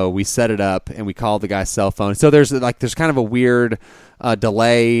 And so we set it up and we called the guy's cell phone. So there's kind of a weird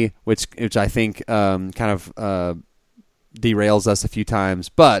delay, which I think kind of derails us a few times.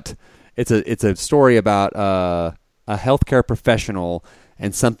 But it's a story about a healthcare professional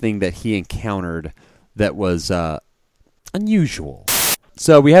and something that he encountered that was unusual.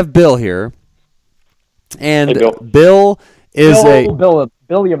 So we have Bill here, and hey, Bill. Bill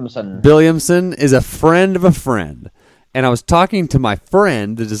Williamson is a friend of a friend. And I was talking to my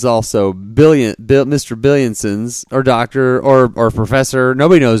friend that is also Mr. Billionson's, or doctor, or professor.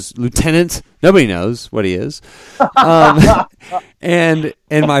 Nobody knows, lieutenant. Nobody knows what he is. And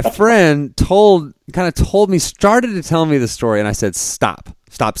my friend started to tell me the story, and I said, stop.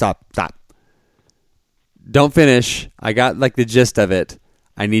 Don't finish. I got like the gist of it.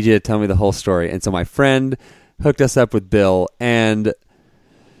 I need you to tell me the whole story. And so my friend hooked us up with Bill, and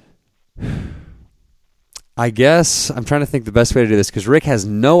I guess I'm trying to think the best way to do this because Rick has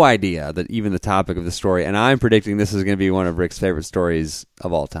no idea that even the topic of the story, and I'm predicting this is going to be one of Rick's favorite stories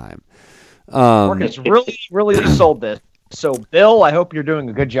of all time. Marcus really, really sold this. So, Bill, I hope you're doing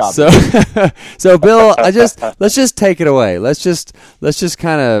a good job. So Bill, let's just take it away. Let's just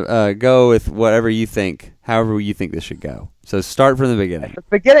kind of go with whatever you think, however you think this should go. So start from the beginning. The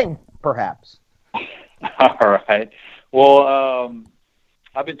beginning, perhaps. All right. Well,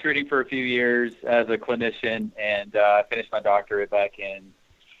 I've been treating for a few years as a clinician, and I finished my doctorate back in,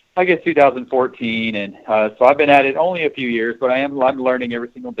 I guess, 2014. And so I've been at it only a few years, but I'm learning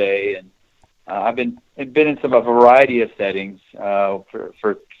every single day. And I've been in a variety of settings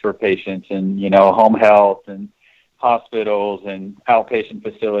for patients, and home health and hospitals and outpatient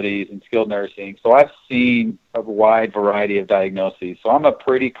facilities and skilled nursing. So I've seen a wide variety of diagnoses. So I'm a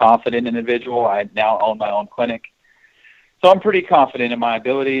pretty confident individual. I now own my own clinic. So I'm pretty confident in my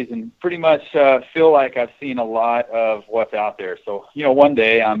abilities and pretty much feel like I've seen a lot of what's out there. So, one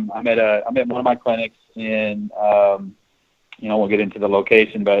day I'm at one of my clinics in, we'll get into the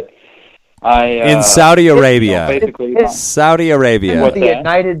location, but in Saudi Arabia. Basically, Saudi Arabia. With the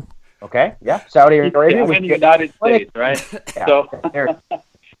United... Okay, yeah, Saudi Arabia. I'm in the United States, right? Yeah. So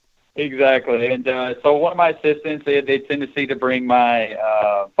exactly, and so one of my assistants, they tend to bring my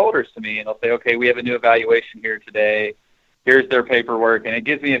folders to me, and they'll say, "Okay, we have a new evaluation here today. Here's their paperwork," and it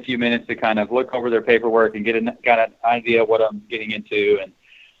gives me a few minutes to kind of look over their paperwork and get an idea of what I'm getting into. And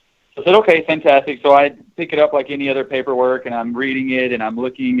so I said, "Okay, fantastic." So I pick it up like any other paperwork, and I'm reading it, and I'm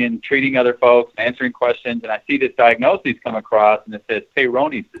looking and treating other folks, answering questions, and I see this diagnosis come across, and it says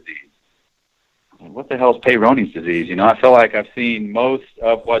Peyronie's disease. What the hell is Peyronie's disease? I feel like I've seen most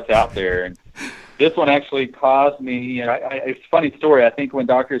of what's out there. And this one actually caused me, it's a funny story. I think when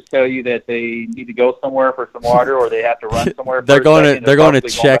doctors tell you that they need to go somewhere for some water or they have to run somewhere, they're going to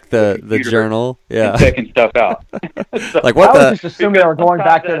check the journal, and checking stuff out. So, like what? I was just assuming they were going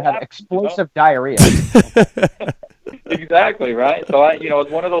back there to have explosive diarrhea. Exactly, right. So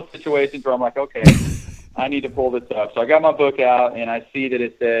it's one of those situations where I'm like, okay, I need to pull this up. So I got my book out and I see that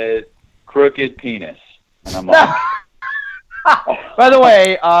it says crooked penis. And I'm like, by the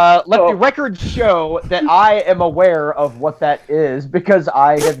way, let the record show that I am aware of what that is because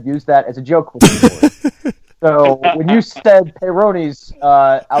I have used that as a joke before. So when you said Peyronie's,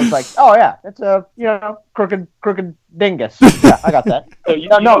 I was like, oh yeah, that's a crooked dingus. Yeah, I got that. So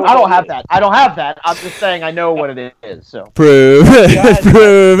no, I don't have that. I don't have that. I'm just saying I know what it is. So Prove it.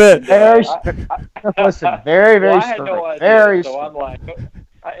 Prove it. Very listen, very well, I strict. had no idea, very so strict. I'm like,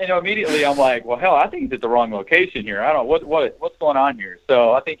 immediately I'm like, well, hell, I think he's at the wrong location here. I don't know what's going on here.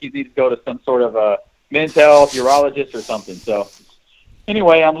 So I think he needs to go to some sort of a men's health urologist or something. So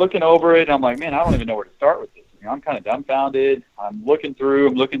anyway, I'm looking over it. And I'm like, man, I don't even know where to start with this. I'm kind of dumbfounded. I'm looking through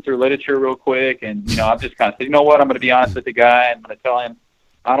literature real quick, and I've just kind of said, you know what? I'm going to be honest with the guy. I'm going to tell him,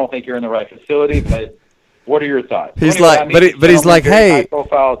 I don't think you're in the right facility, but what are your thoughts? He's so anyway, like, but he's like, hey,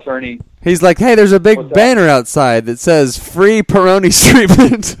 high-profile attorney. He's like, hey, there's a big banner outside that says free Peyronie's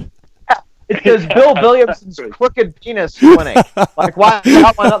treatment. It says Bill Williamson's Crooked Penis Clinic. Like, why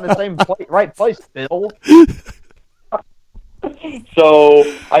am I not in the same right place, Bill? So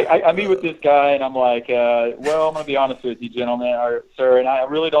I meet with this guy, and I'm like, well, I'm going to be honest with you, gentlemen, or sir, and I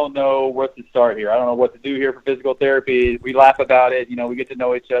really don't know where to start here. I don't know what to do here for physical therapy. We laugh about it. We get to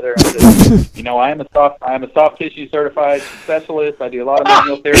know each other. I said, I am a soft tissue certified specialist. I do a lot of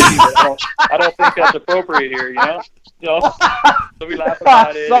manual therapy, but I don't think that's appropriate here, So we laugh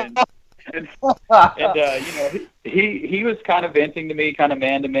about it. And he was kind of venting to me, kind of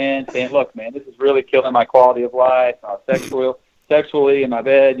man to man, saying, "Look, man, this is really killing my quality of life. Sexually in my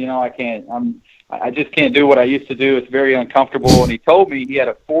bed, I just can't do what I used to do. It's very uncomfortable." And he told me he had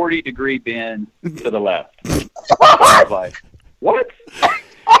a 40-degree bend to the left. I was like, "What?"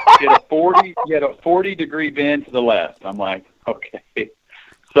 He had a 40-degree bend to the left. I'm like, okay.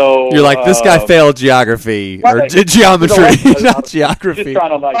 So you're like, this guy failed geography or geometry, not geography. Just trying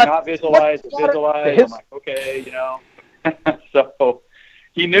to not visualize. I'm like, okay, So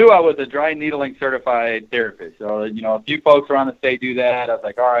he knew I was a dry needling certified therapist. So a few folks around the state do that. I was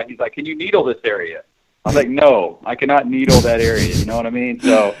like, all right. He's like, can you needle this area? I was like, no, I cannot needle that area. You know what I mean?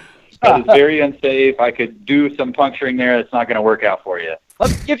 So it's very unsafe. I could do some puncturing there. It's not going to work out for you.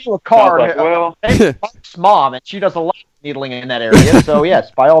 Let's give you a card. So Mark's mom, and she does a lot of needling in that area. So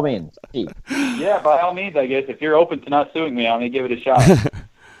yes, by all means. Yeah, by all means, I guess. If you're open to not suing me, I'm going to give it a shot.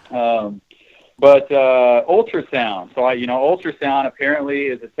 But ultrasound. So ultrasound apparently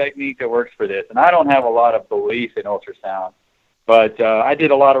is a technique that works for this, and I don't have a lot of belief in ultrasound. But I did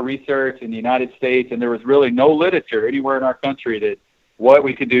a lot of research in the United States, and there was really no literature anywhere in our country that what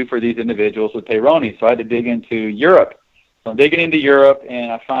we could do for these individuals with Peyronie. So I had to dig into Europe. So I'm digging into Europe,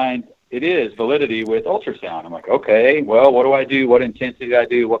 and I find it is validity with ultrasound. I'm like, okay, well, what do I do? What intensity do I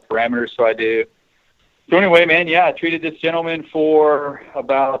do? What parameters do I do? So anyway, man, I treated this gentleman for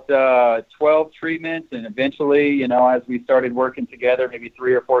about 12 treatments, and eventually, as we started working together, maybe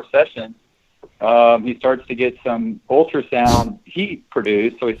 3 or 4 sessions, he starts to get some ultrasound heat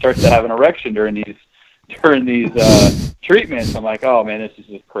produced, so he starts to have an erection during these treatments. I'm like, oh man, this is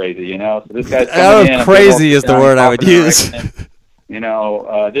just crazy, So this guy's coming in. Crazy is the word I would use.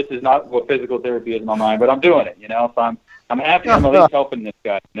 This is not what physical therapy is in my mind, but I'm doing it, So I'm happy I'm at least helping this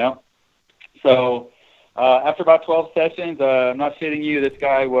guy, So after about 12 sessions, I'm not shitting you, this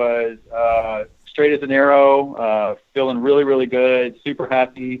guy was straight as an arrow, feeling really, really good, super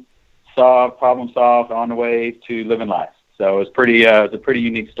happy, problem solved, on the way to living life. So it was a pretty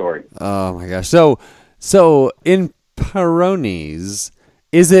unique story. Oh my gosh. So in Peyronie's,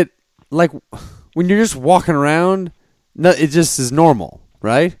 is it like when you're just walking around, it just is normal,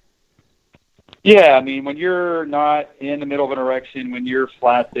 right? Yeah, I mean, when you're not in the middle of an erection, when you're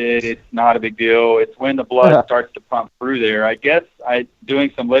flaccid, it's not a big deal. It's when the blood starts to pump through there. I guess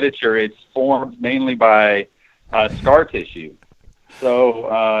doing some literature, it's formed mainly by scar tissue. So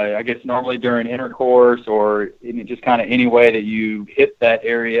I guess normally during intercourse or just kind of any way that you hit that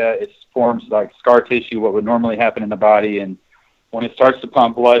area, it forms like scar tissue, what would normally happen in the body. And when it starts to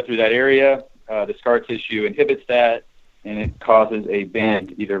pump blood through that area, the scar tissue inhibits that, and it causes a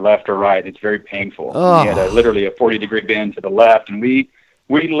bend either left or right. It's very painful. He had literally a 40-degree bend to the left, and we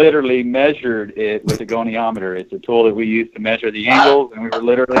literally measured it with a goniometer. It's a tool that we use to measure the angles, and we were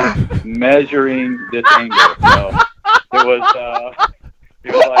literally measuring this angle. So it was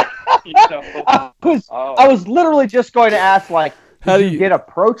like, I was literally just going to ask, like, how do you get a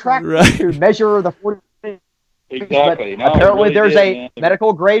protractor to measure the 40? Exactly. No, apparently really there's a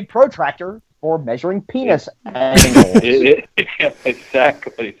medical grade protractor for measuring penis angles.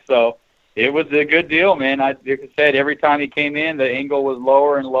 Exactly. So it was a good deal, man. Like I said, every time he came in, the angle was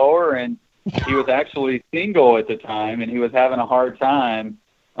lower and lower, and he was actually single at the time, and he was having a hard time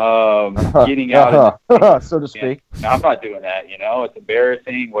getting out of so to speak. I'm not doing that, it's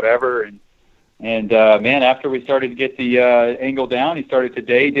embarrassing, whatever. And man, after we started to get the angle down, he started to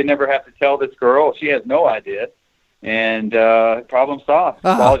date, didn't ever have to tell this girl. She has no idea. And problem solved.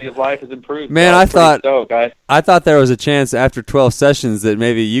 Quality of life has improved. Man, so I thought there was a chance after 12 sessions that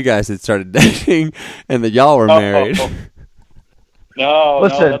maybe you guys had started dating and that y'all were married. No,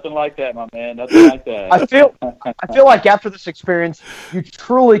 nothing like that, my man. Nothing like that. I feel like after this experience, you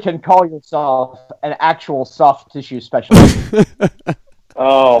truly can call yourself an actual soft tissue specialist.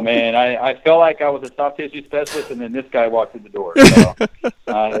 Oh man, I felt like I was a soft tissue specialist, and then this guy walked in the door. So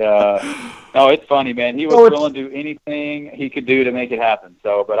no, it's funny, man. He was willing to do anything he could do to make it happen.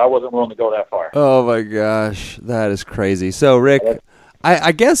 So, but I wasn't willing to go that far. Oh my gosh, that is crazy. So, Rick,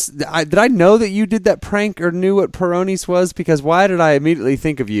 I guess did I know that you did that prank or knew what Peyronie's was? Because why did I immediately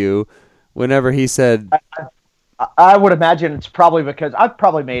think of you whenever he said? I would imagine it's probably because I've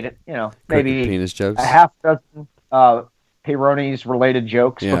probably made it. Maybe penis jokes, a half dozen Peyronie's related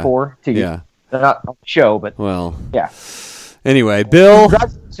jokes before to you. Yeah. They're not on the show, but yeah. Anyway, Bill,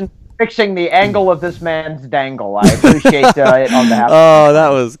 congratulations on fixing the angle of this man's dangle. I appreciate it on behalf. Oh, that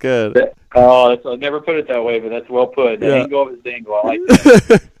was good. Oh, I never put it that way, but that's well put. The angle of his dangle, I like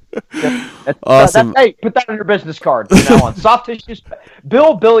that. Awesome. Hey, put that on your business card from now on. Soft tissue,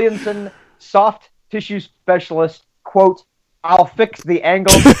 Bill Billiamson, soft tissue specialist. Quote: I'll fix the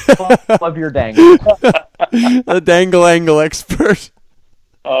angle of your dangle. The dangle angle expert.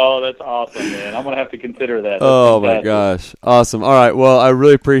 Oh, that's awesome, man. I'm going to have to consider that. That's fantastic. My gosh. Awesome. All right. Well, I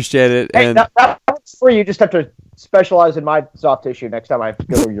really appreciate it. Hey, that's free. You just have to specialize in my soft tissue next time I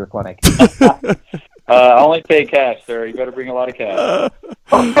go to your clinic. I only pay cash, sir. You better bring a lot of cash.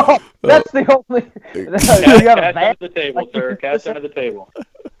 That's the only... Cash under the table, sir. Cash under the table.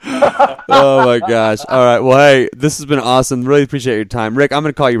 Oh, my gosh. All right. Well, hey, this has been awesome. Really appreciate your time. Rick, I'm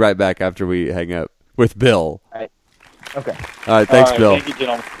going to call you right back after we hang up with Bill. All right. Okay. All right. Thanks, Bill. Thank you,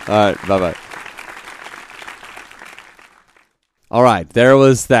 gentlemen. All right. Bye-bye. All right. There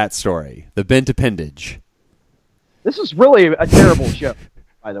was that story. The bent appendage. This is really a terrible show,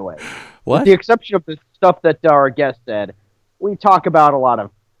 by the way. What? With the exception of the stuff that our guest said, we talk about a lot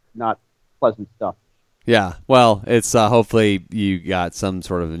of not pleasant stuff. Yeah. Well, it's hopefully you got some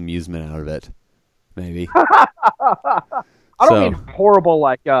sort of amusement out of it. Maybe. I don't mean horrible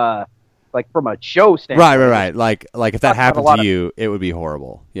like from a show standpoint. Right. Like if that happened to you, it would be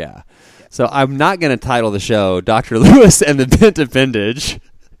horrible. Yeah. So I'm not going to title the show Dr. Lewis and the Bent Appendage.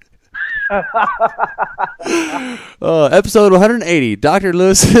 Episode 180, Dr.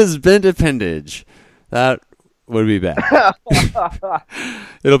 Lewis's Bent Appendage. That would be bad.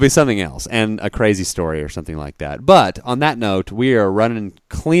 It'll be something else and a crazy story or something like that. But on that note, we are running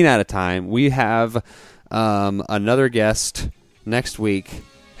clean out of time. We have another guest next week.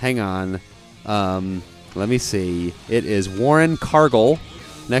 Hang on. Let me see. It is Warren Cargill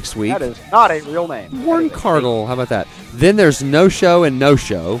next week. That is not a real name. Warren Cargill. How about that? Then there's No Show and No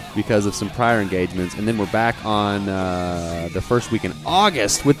Show because of some prior engagements. And then we're back on the first week in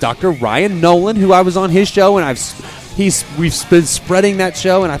August with Dr. Ryan Nolan, who I was on his show. And we've been spreading that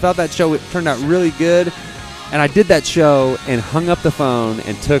show. And I thought that show turned out really good. And I did that show and hung up the phone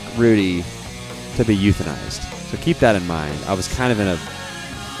and took Rudy to be euthanized. So keep that in mind. I was kind of in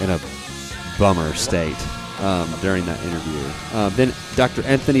a bummer state during that interview. Then Dr.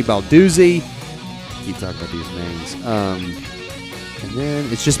 Anthony Balduzzi. Keep talking about these names. And then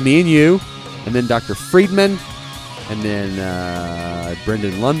it's just me and you. And then Dr. Friedman. And then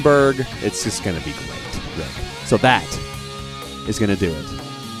Brendan Lundberg. It's just going to be great, Rick. So that is going to do it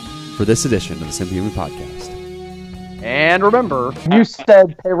for this edition of the Simply Human Podcast. And remember, you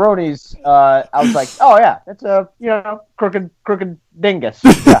said Peyronie's. I was like, oh yeah, it's a crooked dingus.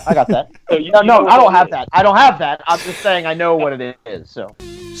 Yeah, I got that. No, I don't have that. I don't have that. I'm just saying I know what it is.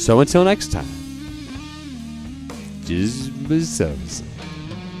 So until next time, Jizz